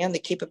understand the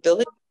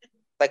capability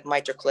like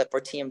MitraClip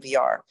or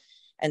TMVR.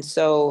 And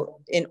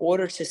so in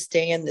order to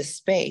stay in this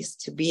space,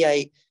 to be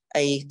a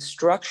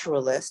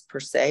structuralist per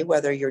se,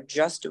 whether you're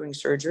just doing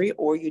surgery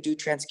or you do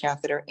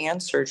transcatheter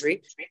and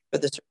surgery, for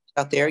the surgeons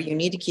out there, you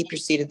need to keep your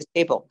seat at the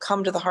table.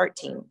 Come to the heart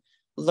team.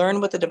 Learn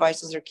what the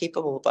devices are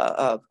capable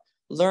of.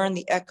 Learn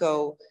the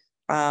echo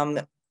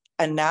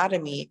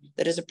anatomy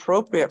that is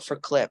appropriate for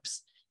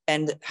clips,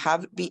 and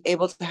be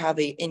able to have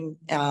an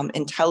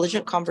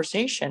intelligent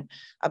conversation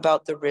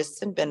about the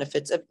risks and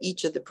benefits of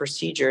each of the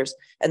procedures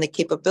and the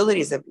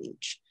capabilities of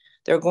each.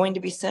 There are going to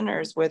be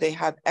centers where they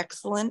have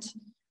excellent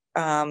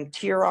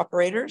TEER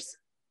operators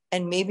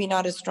and maybe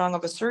not as strong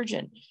of a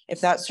surgeon.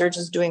 If that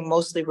surgeon is doing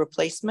mostly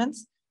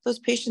replacements, those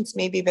patients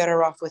may be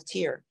better off with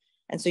TEER.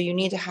 And so you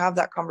need to have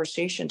that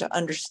conversation to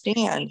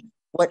understand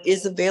what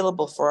is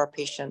available for our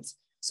patients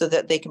so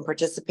that they can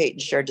participate in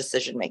shared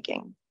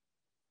decision-making.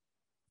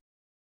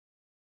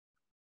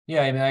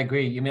 Yeah, I mean, I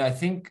agree. I mean, I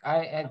think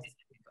I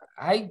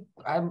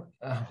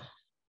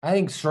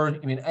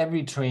mean,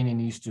 every trainee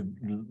needs to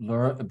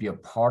learn, be a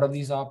part of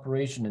these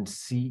operations and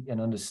see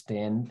and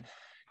understand,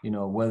 you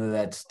know, whether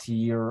that's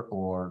TEER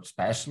or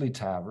especially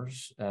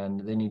TAVRs, and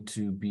they need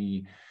to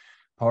be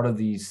part of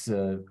these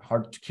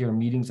heart care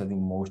meetings. I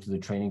think most of the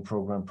training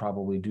program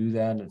probably do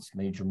that. It's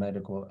major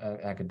medical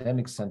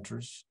academic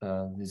centers.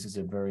 This is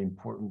a very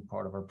important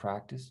part of our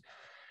practice.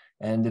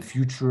 And the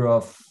future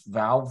of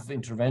valve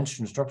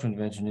intervention, structural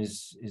intervention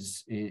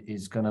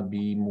is going to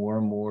be more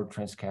and more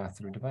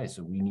transcatheter device.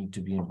 So we need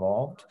to be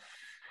involved.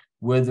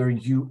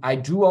 I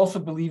do also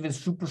believe in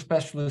super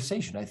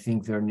specialization. I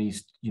think there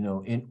needs, you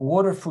know, in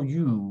order for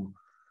you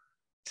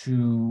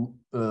to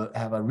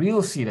have a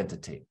real seat at the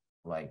table,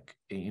 like,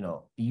 you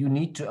know, you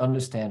need to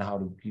understand how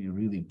to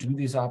really do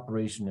this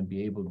operation and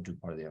be able to do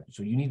part of the effort.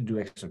 So you need to do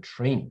extra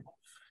training.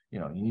 You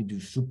know, you need to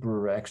do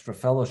super extra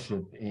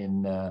fellowship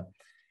in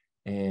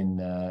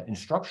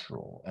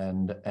structural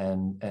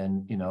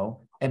and you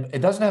know, and it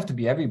doesn't have to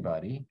be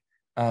everybody,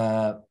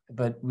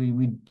 but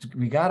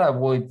we gotta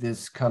avoid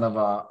this kind of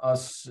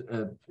us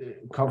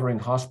covering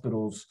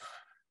hospitals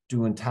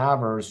doing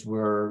TAVRs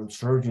where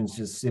surgeons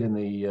just sit in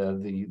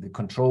the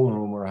control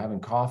room or having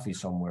coffee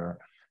somewhere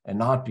and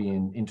not be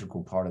an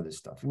integral part of this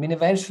stuff. I mean,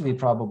 eventually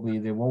probably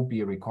there won't be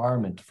a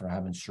requirement for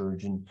having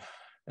surgeon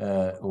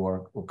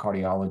or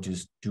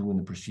cardiologists doing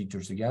the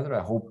procedures together.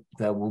 I hope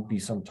that will be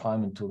some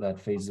time until that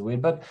fades away,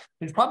 but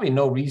there's probably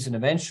no reason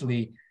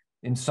eventually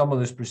in some of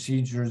those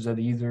procedures that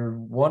either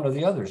one or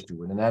the others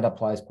do it. And that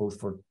applies both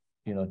for,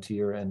 you know,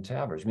 TEER and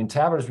TAVRs. I mean,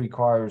 TAVRs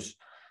requires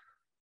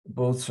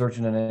both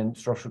surgeon and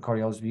structural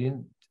cardiologists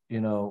being,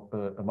 you know,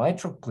 a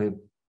mitral clip,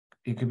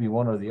 it could be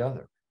one or the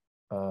other.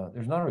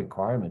 There's not a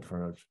requirement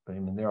for us, but I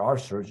mean, there are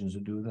surgeons who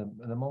do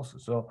them also.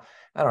 So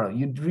I don't know,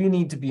 you really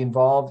need to be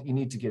involved. You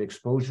need to get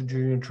exposure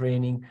during your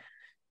training.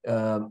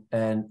 And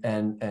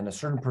a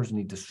certain person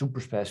needs to super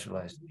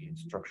specialize to be in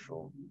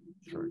structural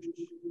surgeons.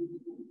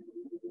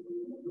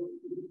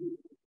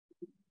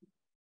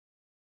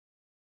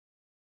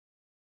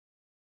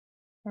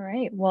 All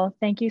right. Well,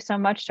 thank you so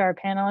much to our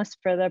panelists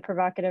for the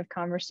provocative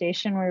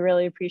conversation. We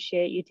really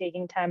appreciate you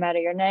taking time out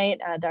of your night,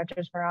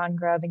 Drs. Mehran,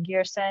 Grubb, and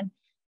Geirsson.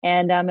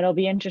 And it'll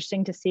be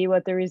interesting to see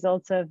what the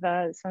results of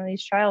some of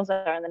these trials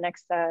are in the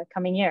next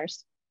coming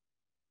years.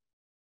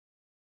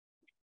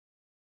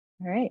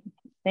 All right.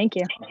 Thank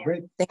you.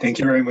 Great. Thank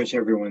you very much,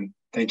 everyone.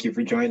 Thank you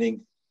for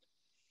joining.